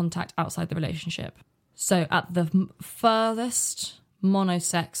physical contact outside the relationship. So at the furthest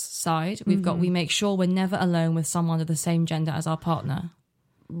monosex side, we've got, we make sure we're never alone with someone of the same gender as our partner.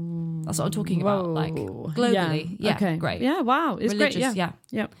 That's what I'm talking about, like globally. Yeah, okay. Great. Yeah, wow. It's religious, great, yeah.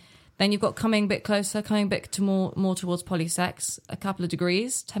 Yep. Then you've got coming a bit closer, coming a bit to more towards polysex, a couple of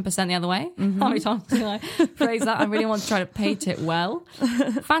degrees, 10% the other way. How many times do I phrase that? I really want to try to paint it well.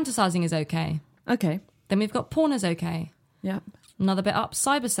 Fantasizing is okay. Okay. Then we've got porn is okay. Yeah. Another bit up,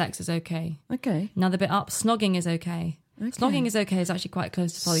 cybersex is okay. Okay. Another bit up, snogging is okay. Snogging is okay. It's actually quite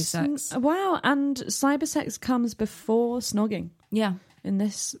close to polysex. Wow. And cybersex comes before snogging Yeah. in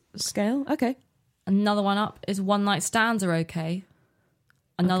this scale? Okay. Another one up is one night stands are okay.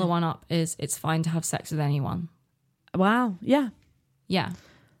 Another one up is it's fine to have sex with anyone. Wow. Yeah. Yeah.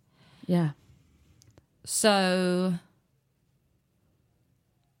 Yeah. So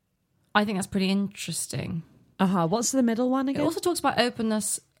I think that's pretty interesting. What's the middle one It again? also talks about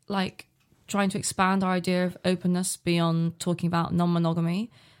openness, like trying to expand our idea of openness beyond talking about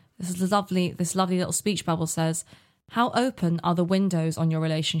non-monogamy. This lovely little speech bubble says, how open are the windows on your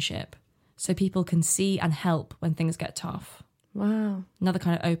relationship so people can see and help when things get tough? Wow. Another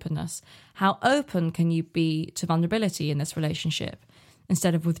kind of openness. How open can you be to vulnerability in this relationship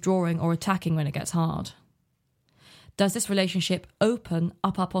instead of withdrawing or attacking when it gets hard? Does this relationship open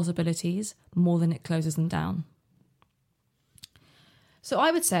up our possibilities more than it closes them down? So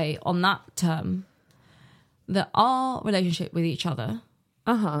I would say on that term that our relationship with each other,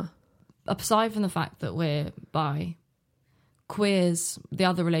 aside from the fact that we're bi, queers the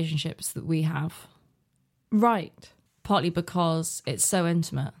other relationships that we have. Right. Partly because it's so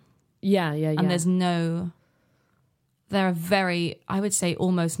intimate. Yeah. And there are very, I would say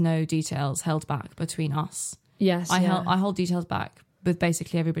almost no details held back between us. Yes. I hold details back with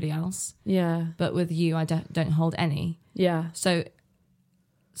basically everybody else. Yeah. But with you, I don't hold any. Yeah. So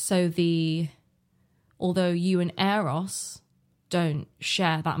although you and Eros don't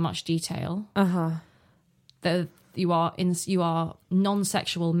share that much detail, you are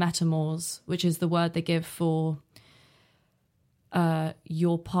non-sexual metamors, which is the word they give for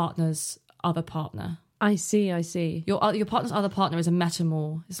your partner's other partner. I see. Your partner's other partner is a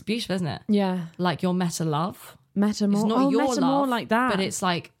metamor. It's beautiful, isn't it? Yeah. Like your meta love. Metamor. It's not your metamor love, like that. but it's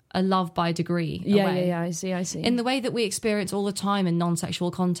like a love by degree. Yeah. I see. In the way that we experience all the time in non-sexual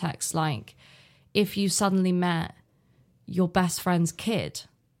contexts, like if you suddenly met your best friend's kid,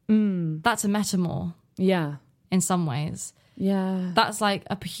 that's a metamor. Yeah. In some ways. Yeah. That's like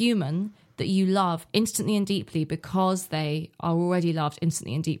a human that you love instantly and deeply because they are already loved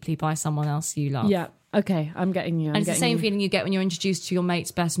instantly and deeply by someone else you love. Yeah. Okay, I'm getting you. And it's the same feeling you get when you're introduced to your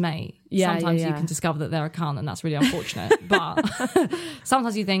mate's best mate. Sometimes you can discover that they're a cunt, and that's really unfortunate. But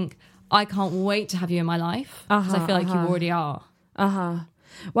sometimes you think, I can't wait to have you in my life because I feel like you already are.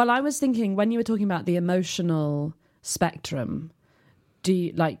 Well, I was thinking when you were talking about the emotional spectrum, do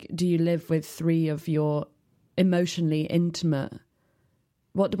you live with 3 of your emotionally intimate?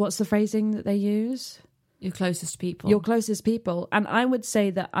 What's the phrasing that they use? Your closest people. Your closest people. And I would say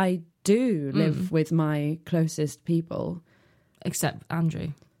that I do live with my closest people. Except Andrew.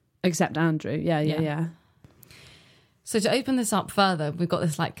 Yeah. So to open this up further, we've got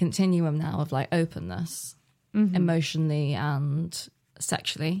this like continuum now of like openness, emotionally and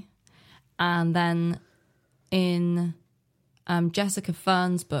sexually. And then in Jessica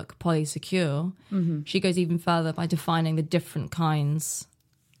Fern's book, Polysecure, she goes even further by defining the different kinds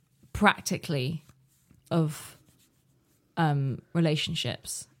practically of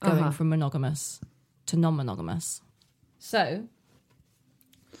relationships going from monogamous to non-monogamous. So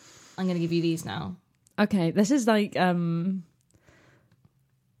I'm going to give you these now. Okay, this is like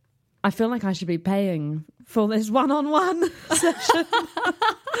I feel like I should be paying for this one-on-one session.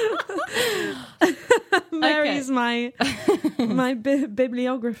 Mary's my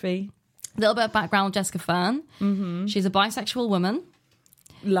bibliography. A little bit of background on Jessica Fern. Mm-hmm. She's a bisexual woman.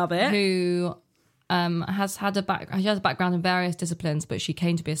 Love it. Who has had a background in various disciplines, but she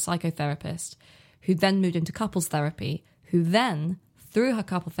came to be a psychotherapist, who then moved into couples therapy, who then, through her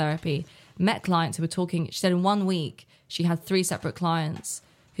couple therapy, met clients who were talking. She said in 1 week she had 3 separate clients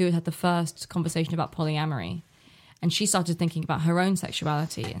who had the first conversation about polyamory. And she started thinking about her own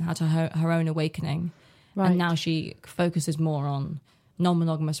sexuality and had her own awakening. Right. And now she focuses more on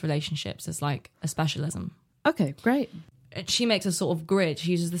non-monogamous relationships as like a specialism. Okay, great. She makes a sort of grid.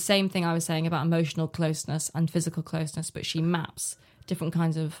 She uses the same thing I was saying about emotional closeness and physical closeness, but she maps different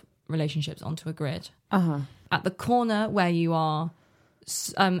kinds of relationships onto a grid. Uh-huh. At the corner where you are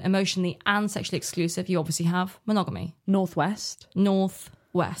emotionally and sexually exclusive, you obviously have monogamy. Northwest.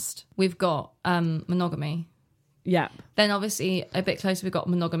 We've got monogamy. Yeah. Then obviously a bit closer we've got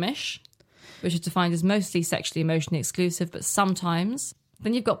monogamish, which is defined as mostly sexually, emotionally exclusive, but sometimes.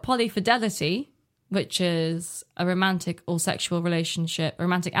 Then you've got polyfidelity, which is a romantic and sexual relationship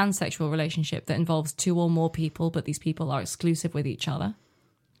that involves 2 or more people, but these people are exclusive with each other.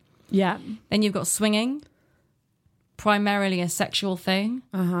 Yeah. Then you've got swinging, primarily a sexual thing.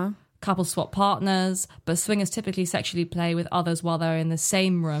 Uh-huh. Couples swap partners, but swingers typically sexually play with others while they're in the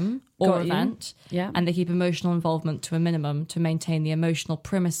same room or event. Yeah. And they keep emotional involvement to a minimum to maintain the emotional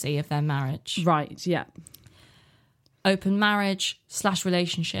primacy of their marriage. Right, yeah. Open marriage /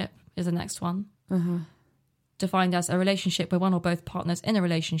 relationship is the next one. Uh-huh. Defined as a relationship where one or both partners in a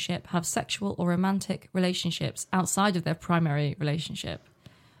relationship have sexual or romantic relationships outside of their primary relationship.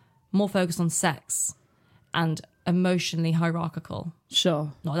 More focused on sex and emotionally hierarchical.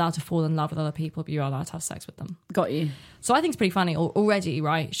 Sure. Not allowed to fall in love with other people, but you're allowed to have sex with them. Got you. So I think it's pretty funny already,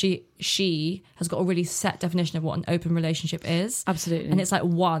 right? She has got a really set definition of what an open relationship is. Absolutely. And it's like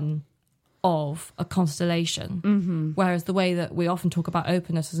one of a constellation. Mm-hmm. Whereas the way that we often talk about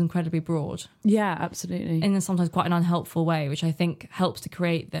openness is incredibly broad. Yeah, absolutely. In sometimes quite an unhelpful way, which I think helps to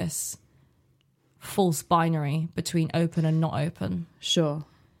create this false binary between open and not open. Sure.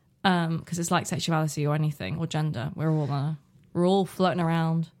 Because it's like sexuality or anything or gender. We're all floating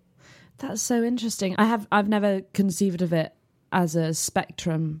around. That's so interesting. I've never conceived of it as a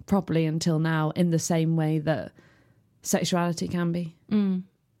spectrum properly until now, in the same way that sexuality can be. Mm.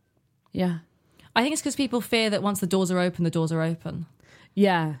 Yeah. I think it's because people fear that once the doors are open, the doors are open.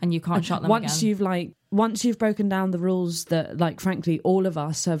 Yeah. And you can't shut them once again. Once you've broken down the rules that, like, frankly, all of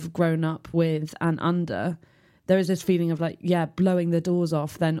us have grown up with and under, there is this feeling of, like, yeah, blowing the doors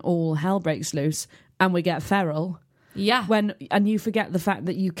off, then all hell breaks loose and we get feral. Yeah. And you forget the fact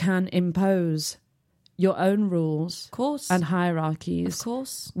that you can impose your own rules, of course, and hierarchies, of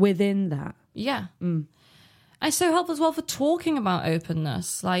course, within that. Yeah. Mm. And it's so helpful as well for talking about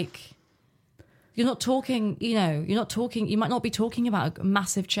openness. Like, you might not be talking about a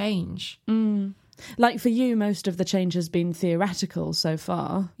massive change. Mm. Like for you, most of the change has been theoretical so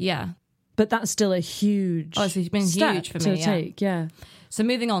far. Yeah. But that's still a huge it's been huge for me to take, yeah. So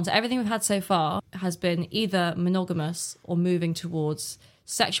moving on to everything we've had so far has been either monogamous or moving towards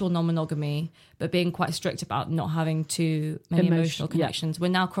sexual non-monogamy, but being quite strict about not having too many emotional connections. Yeah.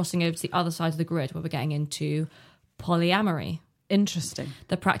 We're now crossing over to the other side of the grid where we're getting into polyamory. Interesting.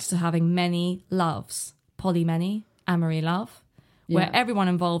 The practice of having many loves. Polymany, amory, love. Where everyone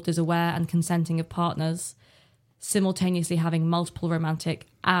involved is aware and consenting of partners, simultaneously having multiple romantic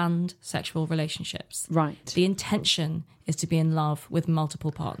and sexual relationships. Right. The intention is to be in love with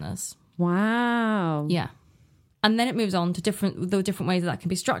multiple partners. Wow. Yeah. And then it moves on to the different ways that can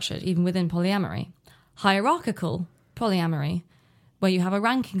be structured, even within polyamory. Hierarchical polyamory, where you have a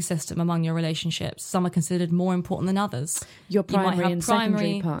ranking system among your relationships. Some are considered more important than others. Your primary and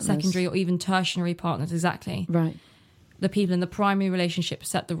secondary partners. Secondary or even tertiary partners, exactly. Right. The people in the primary relationship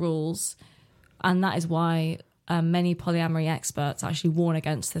set the rules, and that is why many polyamory experts actually warn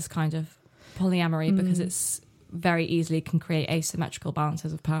against this kind of polyamory because it's very easily can create asymmetrical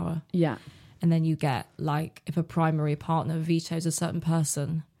balances of power. Yeah. And then you get, like, if a primary partner vetoes a certain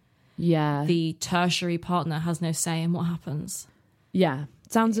person, the tertiary partner has no say in what happens. Yeah.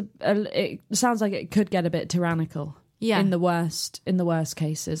 It sounds like it could get a bit tyrannical. Yeah. In the worst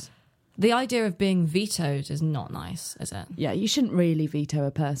cases. The idea of being vetoed is not nice, is it? Yeah, you shouldn't really veto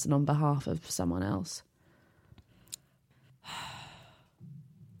a person on behalf of someone else.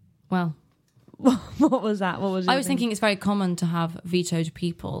 Well, what was that? What was I was thinking it's very common to have vetoed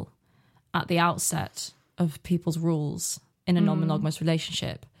people at the outset of people's rules in a non-monogamous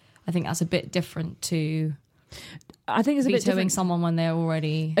relationship. I think that's a bit different to I think it's a bit vetoing different. someone when they're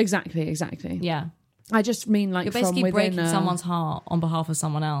already... Exactly. Yeah. I just mean like You're from basically within breaking someone's heart on behalf of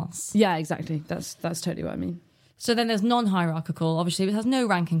someone else. Yeah, exactly. That's totally what I mean. So then there's non-hierarchical. Obviously, it has no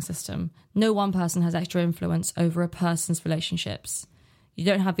ranking system. No one person has extra influence over a person's relationships. You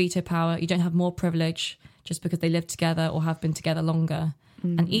don't have veto power. You don't have more privilege just because they live together or have been together longer.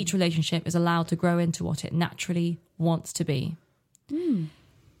 And each relationship is allowed to grow into what it naturally wants to be.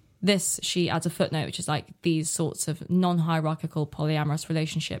 This, she adds a footnote, which is like these sorts of non-hierarchical polyamorous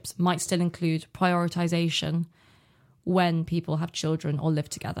relationships might still include prioritization when people have children or live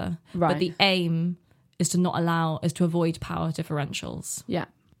together. Right. But the aim is to avoid power differentials. Yeah.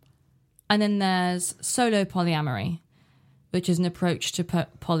 And then there's solo polyamory, which is an approach to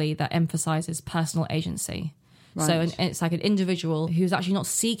poly that emphasizes personal agency. Right. So it's like an individual who's actually not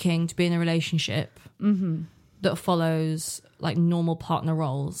seeking to be in a relationship that follows like normal partner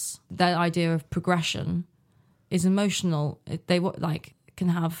roles. Their idea of progression is emotional. They like can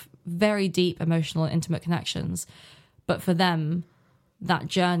have very deep emotional and intimate connections, but for them, that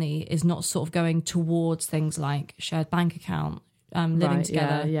journey is not sort of going towards things like shared bank account, living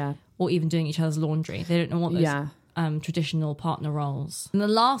together, or even doing each other's laundry. They don't want those traditional partner roles. And the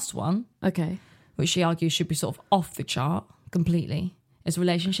last one, Okay. which she argues should be sort of off the chart completely, is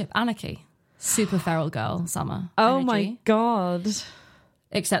relationship anarchy. Super feral girl summer. Oh energy. my God.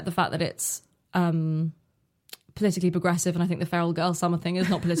 Except the fact that it's politically progressive, and I think the feral girl summer thing is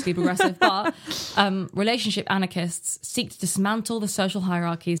not politically progressive, but relationship anarchists seek to dismantle the social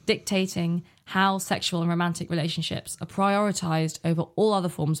hierarchies dictating how sexual and romantic relationships are prioritized over all other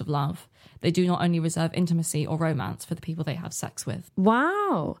forms of love. They do not only reserve intimacy or romance for the people they have sex with.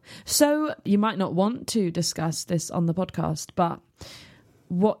 Wow. So you might not want to discuss this on the podcast, but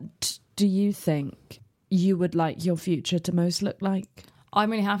what do you think you would like your future to most look like?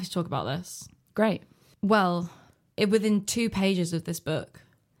 I'm really happy to talk about this. Great. Well, within 2 pages of this book,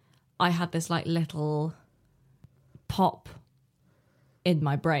 I had this like little pop in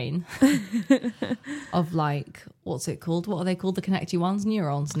my brain of like, what's it called? What are they called? The connecty ones?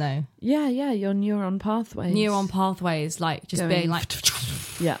 Neurons? No. Yeah, your neuron pathways. Neuron pathways, like just being like...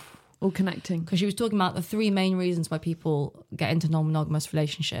 Yeah, all connecting. Because she was talking about the 3 main reasons why people get into non-monogamous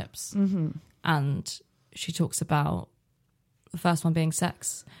relationships. And she talks about the first one being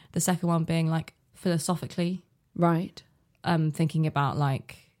sex, the second one being like philosophically, Right. thinking about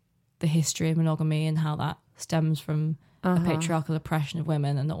like the history of monogamy and how that stems from a patriarchal oppression of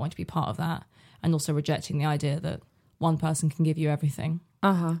women and not wanting to be part of that, and also rejecting the idea that one person can give you everything.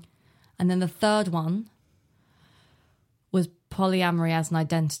 And then the third one was polyamory as an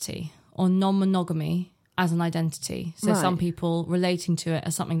identity, or non-monogamy as an identity. So some people relating to it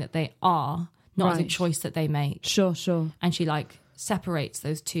as something that they are, not as a choice that they make. Sure. And she like separates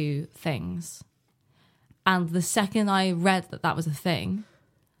those 2 things. And the second I read that was a thing,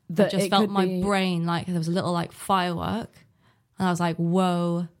 I just felt my brain like there was a little like firework, and I was like,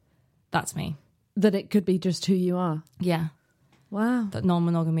 whoa, that's me. That it could be just who you are. Yeah. Wow. That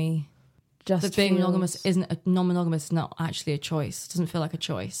non-monogamy, that being monogamous non-monogamous is not actually a choice. It doesn't feel like a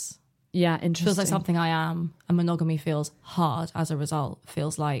choice. Yeah, It interesting. feels like something I am, and monogamy feels hard as a result.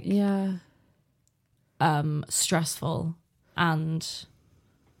 Feels like stressful and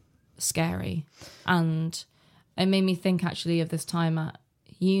scary. And it made me think actually of this time at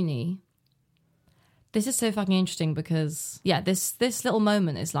uni. This is so fucking interesting because this little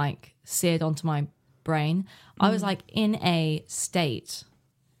moment is like seared onto my brain. I was like in a state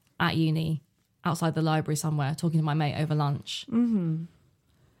at uni outside the library somewhere talking to my mate over lunch,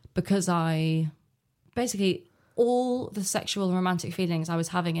 because I basically all the sexual and romantic feelings I was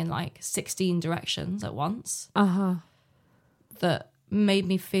having in like 16 directions at once that made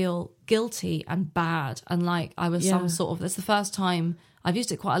me feel guilty and bad, and like I was some sort of, that's the first time I've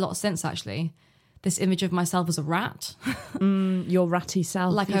used it quite a lot since actually, this image of myself as a rat. Your ratty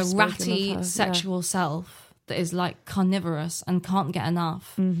self. Like a ratty sexual self that is like carnivorous and can't get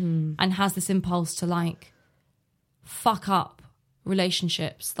enough, and has this impulse to like fuck up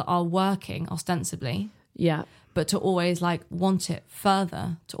relationships that are working ostensibly, but to always like want it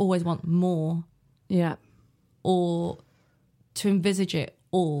further, to always want more, or to envisage it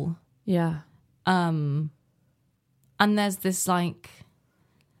all. And there's this like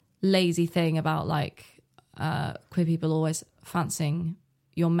lazy thing about like queer people always fancying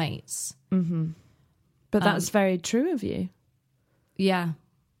your mates. But that's very true of you. Yeah.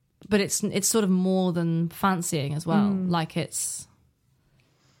 But it's sort of more than fancying as well. Like it's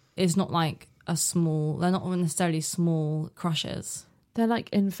not like they're not necessarily small crushes. They're like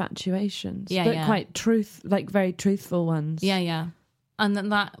infatuations. Yeah, but yeah. quite very truthful ones. Yeah. And then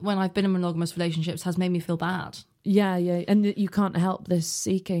that, when I've been in monogamous relationships, has made me feel bad. Yeah, and you can't help this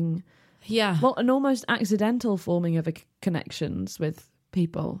seeking, well, an almost accidental forming of connections with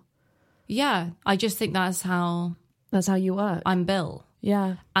people. Yeah, I just think that's how you work. I'm built.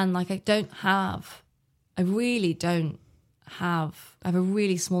 Yeah. And like I really don't have, I have a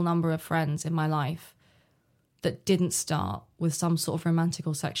really small number of friends in my life that didn't start with some sort of romantic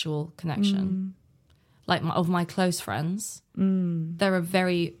or sexual connection. Like of my close friends, there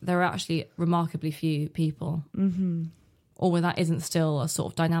are actually remarkably few people, or where that isn't still a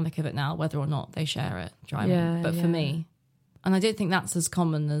sort of dynamic of it now, whether or not they share it. Do you know what I mean? But for me, and I don't think that's as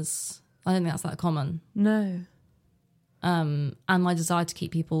common as, I don't think that's that common. No. And my desire to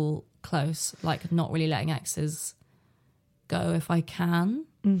keep people close, like not really letting exes go if I can.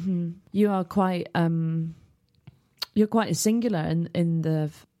 Mm-hmm. You are quite singular in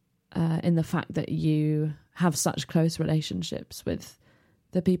the fact that you have such close relationships with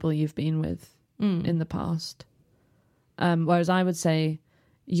the people you've been with in the past. Whereas I would say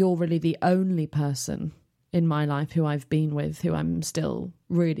you're really the only person in my life who I've been with who I'm still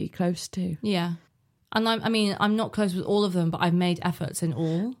really close to. Yeah. And I'm not close with all of them, but I've made efforts in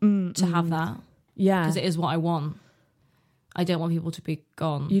all to have that. Yeah. Because it is what I want. I don't want people to be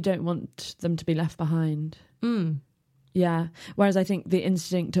gone. You don't want them to be left behind. Yeah. Whereas I think the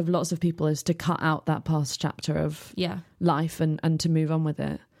instinct of lots of people is to cut out that past chapter of life and to move on with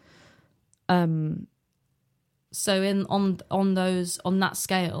it. So on that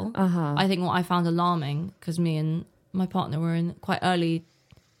scale, I think what I found alarming, because me and my partner were in quite early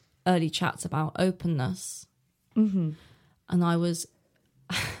chats about openness, and I was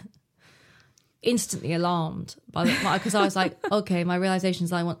instantly alarmed because I was like, okay, my realization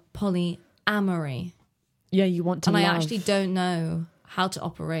is I want polyamory. Yeah, you want to and love. I actually don't know how to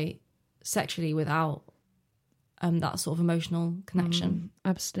operate sexually without that sort of emotional connection.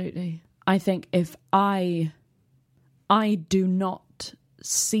 Absolutely. I think if I do not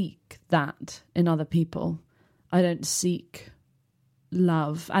seek that in other people, I don't seek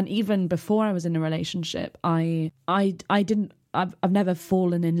love. And even before I was in a relationship, I've never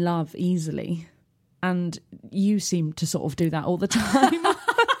fallen in love easily. And you seem to sort of do that all the time.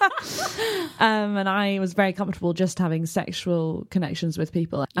 And I was very comfortable just having sexual connections with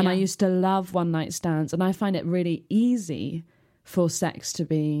people. And I used to love one night stands. And I find it really easy for sex to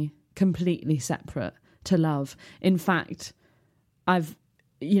be completely separate to love. In fact, I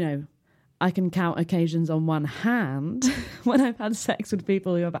can count occasions on one hand when I've had sex with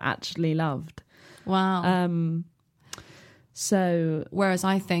people who I've actually loved. Wow. So, whereas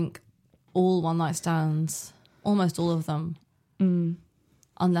I think all one night stands, almost all of them,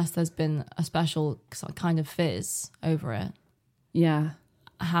 unless there's been a special kind of fizz over it,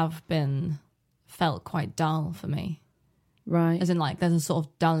 have been felt quite dull for me. Right. As in, like, there's a sort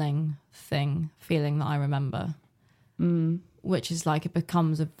of dulling feeling that I remember, which is like it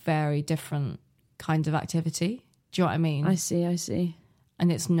becomes a very different kind of activity. Do you know what I mean? I see.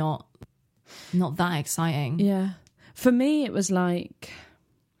 And it's not that exciting. Yeah. For me, it was like,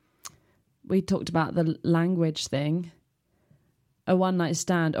 we talked about the language thing. A one night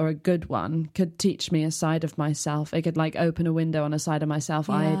stand, or a good one, could teach me a side of myself. It could like open a window on a side of myself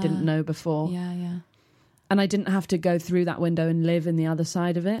I didn't know before. Yeah. And I didn't have to go through that window and live in the other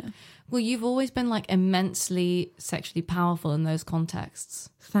side of it. Well, you've always been like immensely sexually powerful in those contexts.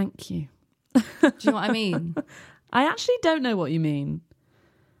 Thank you. Do you know what I mean? I actually don't know what you mean.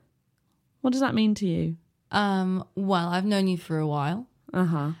 What does that mean to you? Well, I've known you for a while.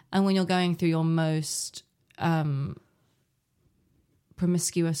 And when you're going through your most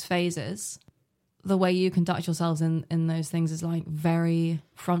promiscuous phases, the way you conduct yourselves in those things is like very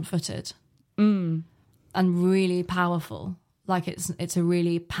front-footed. And really powerful. Like it's a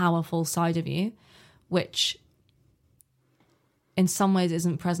really powerful side of you, which in some ways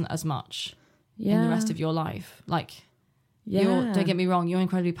isn't present as much in the rest of your life. Like, don't get me wrong, you're an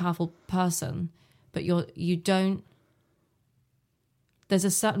incredibly powerful person, but you don't. There's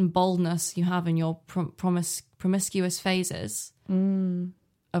a certain boldness you have in your promiscuous phases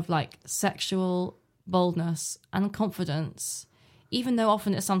of like sexual boldness and confidence, even though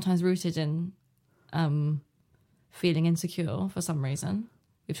often it's sometimes rooted in feeling insecure for some reason.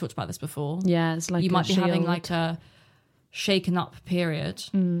 We've talked about this before. Yeah, it's like you might be shield. having like a shaken up period,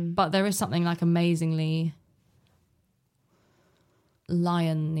 but there is something like amazingly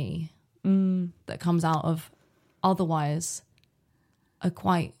lion-y that comes out of otherwise a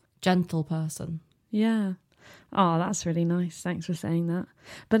quite gentle person. Yeah. Oh, that's really nice. Thanks for saying that.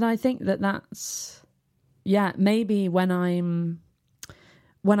 But I think that's maybe when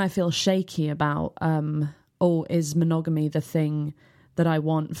I feel shaky about, is monogamy the thing that I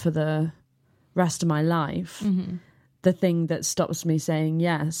want for the rest of my life, the thing that stops me saying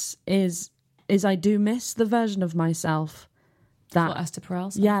yes is I do miss the version of myself that What Esther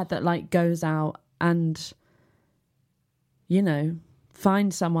Perel said. yeah, that like goes out and, you know,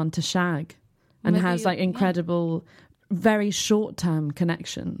 finds someone to shag and Maybe has like yeah. incredible, very short-term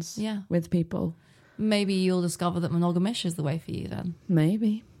connections Yeah. with people. Maybe you'll discover that monogamish is the way for you then.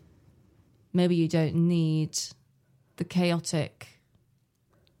 Maybe. Maybe you don't need the chaotic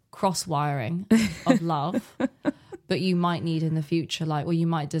cross-wiring of love, but you might need in the future, like, or you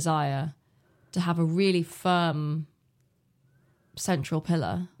might desire to have a really firm central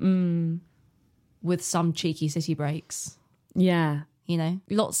pillar with some cheeky city breaks. Yeah. You know,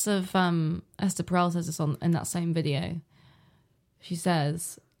 lots of Esther Perel says this in that same video. She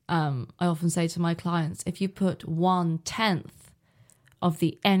says, I often say to my clients, if you put 1/10 of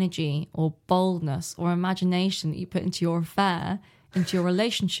the energy or boldness or imagination that you put into your affair, into your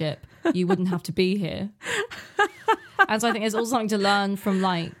relationship, you wouldn't have to be here. And so I think there's also something to learn from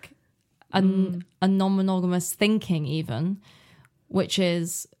like a non-monogamous thinking even, which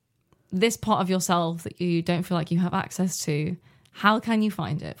is this part of yourself that you don't feel like you have access to. How can you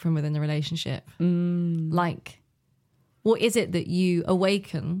find it from within the relationship? Like, what is it that you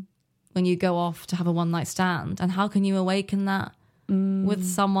awaken when you go off to have a one-night stand? And how can you awaken that with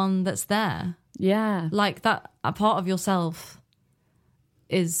someone that's there? Yeah. Like that, a part of yourself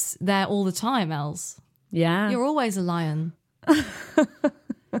is there all the time, Els. Yeah. You're always a lion.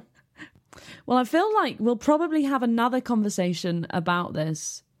 Well, I feel like we'll probably have another conversation about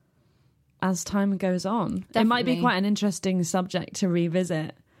this as time goes on. It might be Definitely. quite an interesting subject to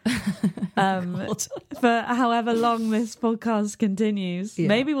revisit for however long this podcast continues. Yeah.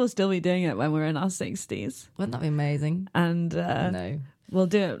 Maybe we'll still be doing it when we're in our 60s. Wouldn't that be amazing? And No. we'll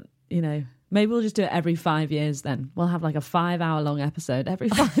do it, you know, maybe we'll just do it every 5 years then. We'll have like a 5-hour long episode every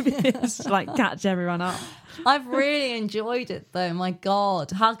 5 years to like catch everyone up. I've really enjoyed it though. My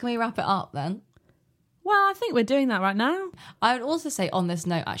God. How can we wrap it up then? Well, I think we're doing that right now. I would also say on this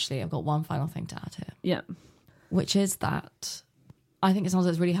note, actually, I've got one final thing to add here, Yeah. which is that I think sometimes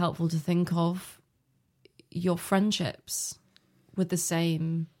it's really helpful to think of your friendships with the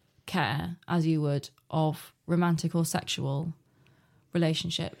same care as you would of romantic or sexual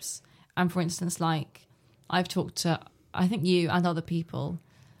relationships. And for instance, like I've talked to, I think you and other people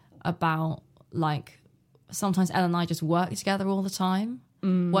about like sometimes Elle and I just work together all the time,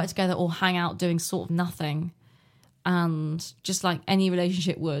 work together or hang out doing sort of nothing. And just like any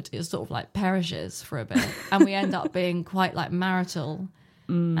relationship would, it sort of like perishes for a bit. And we end up being quite like marital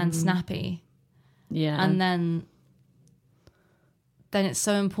and snappy. Yeah. And then it's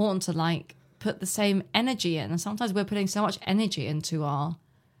so important to like put the same energy in. And sometimes we're putting so much energy into our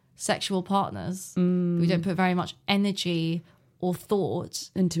sexual partners. We don't put very much energy or thought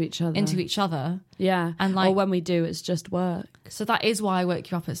into each other. Yeah. And like, or when we do, it's just work. so that is why I woke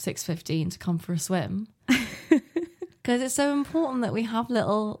you up at 6:15 to come for a swim. Because it's so important that we have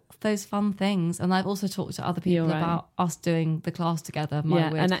those fun things. And I've also talked to other people You're right. about us doing the class together, my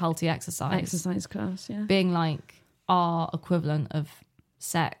Yeah, weird and culty exercise. Exercise class, yeah. Being like our equivalent of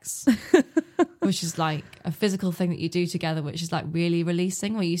sex, which is like a physical thing that you do together, which is like really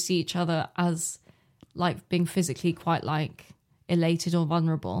releasing, where you see each other as like being physically quite like elated or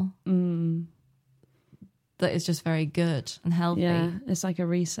vulnerable. That is just very good and healthy Yeah, it's like a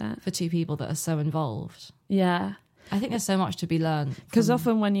reset. for two people that are so involved. Yeah. I think there's so much to be learned. Because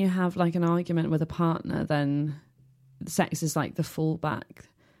often when you have like an argument with a partner, then sex is like the fallback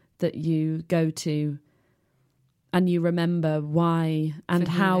that you go to and you remember why and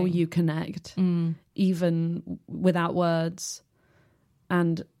For how healing. you connect, even without words.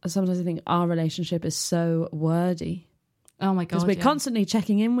 And sometimes I think our relationship is so wordy Oh my because God. we're yeah. constantly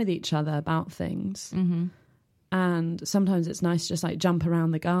checking in with each other about things. And sometimes it's nice to just like jump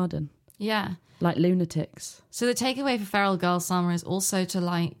around the garden Yeah. like lunatics. So the takeaway for Feral Girl Summer is also to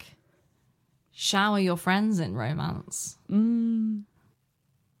like shower your friends in romance.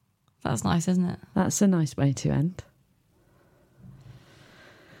 That's nice, isn't it? That's a nice way to end.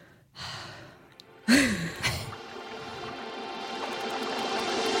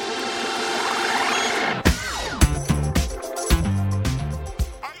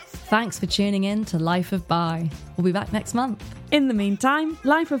 Thanks for tuning in to Life of Bi. We'll be back next month. In the meantime,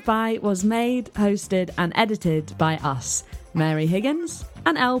 Life of Bi was made, hosted and edited by us, Mary Higgins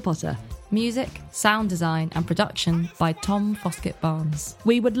and Elle Potter. Music, sound design and production by Tom Foskett Barnes.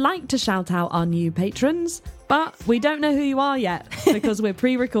 We would like to shout out our new patrons, but we don't know who you are yet because we're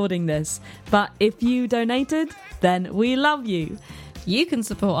pre-recording this. But if you donated, then we love you. You can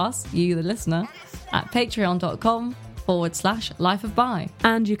support us, you the listener, at patreon.com/LifeofBi. facebook.com/lifeofbi.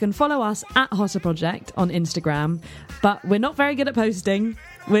 And you can follow us at Hossa Project on Instagram, but we're not very good at posting.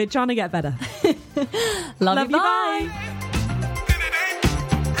 We're trying to get better. Love you, bye.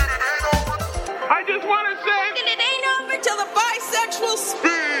 I just want to say, And it ain't over till the bisexual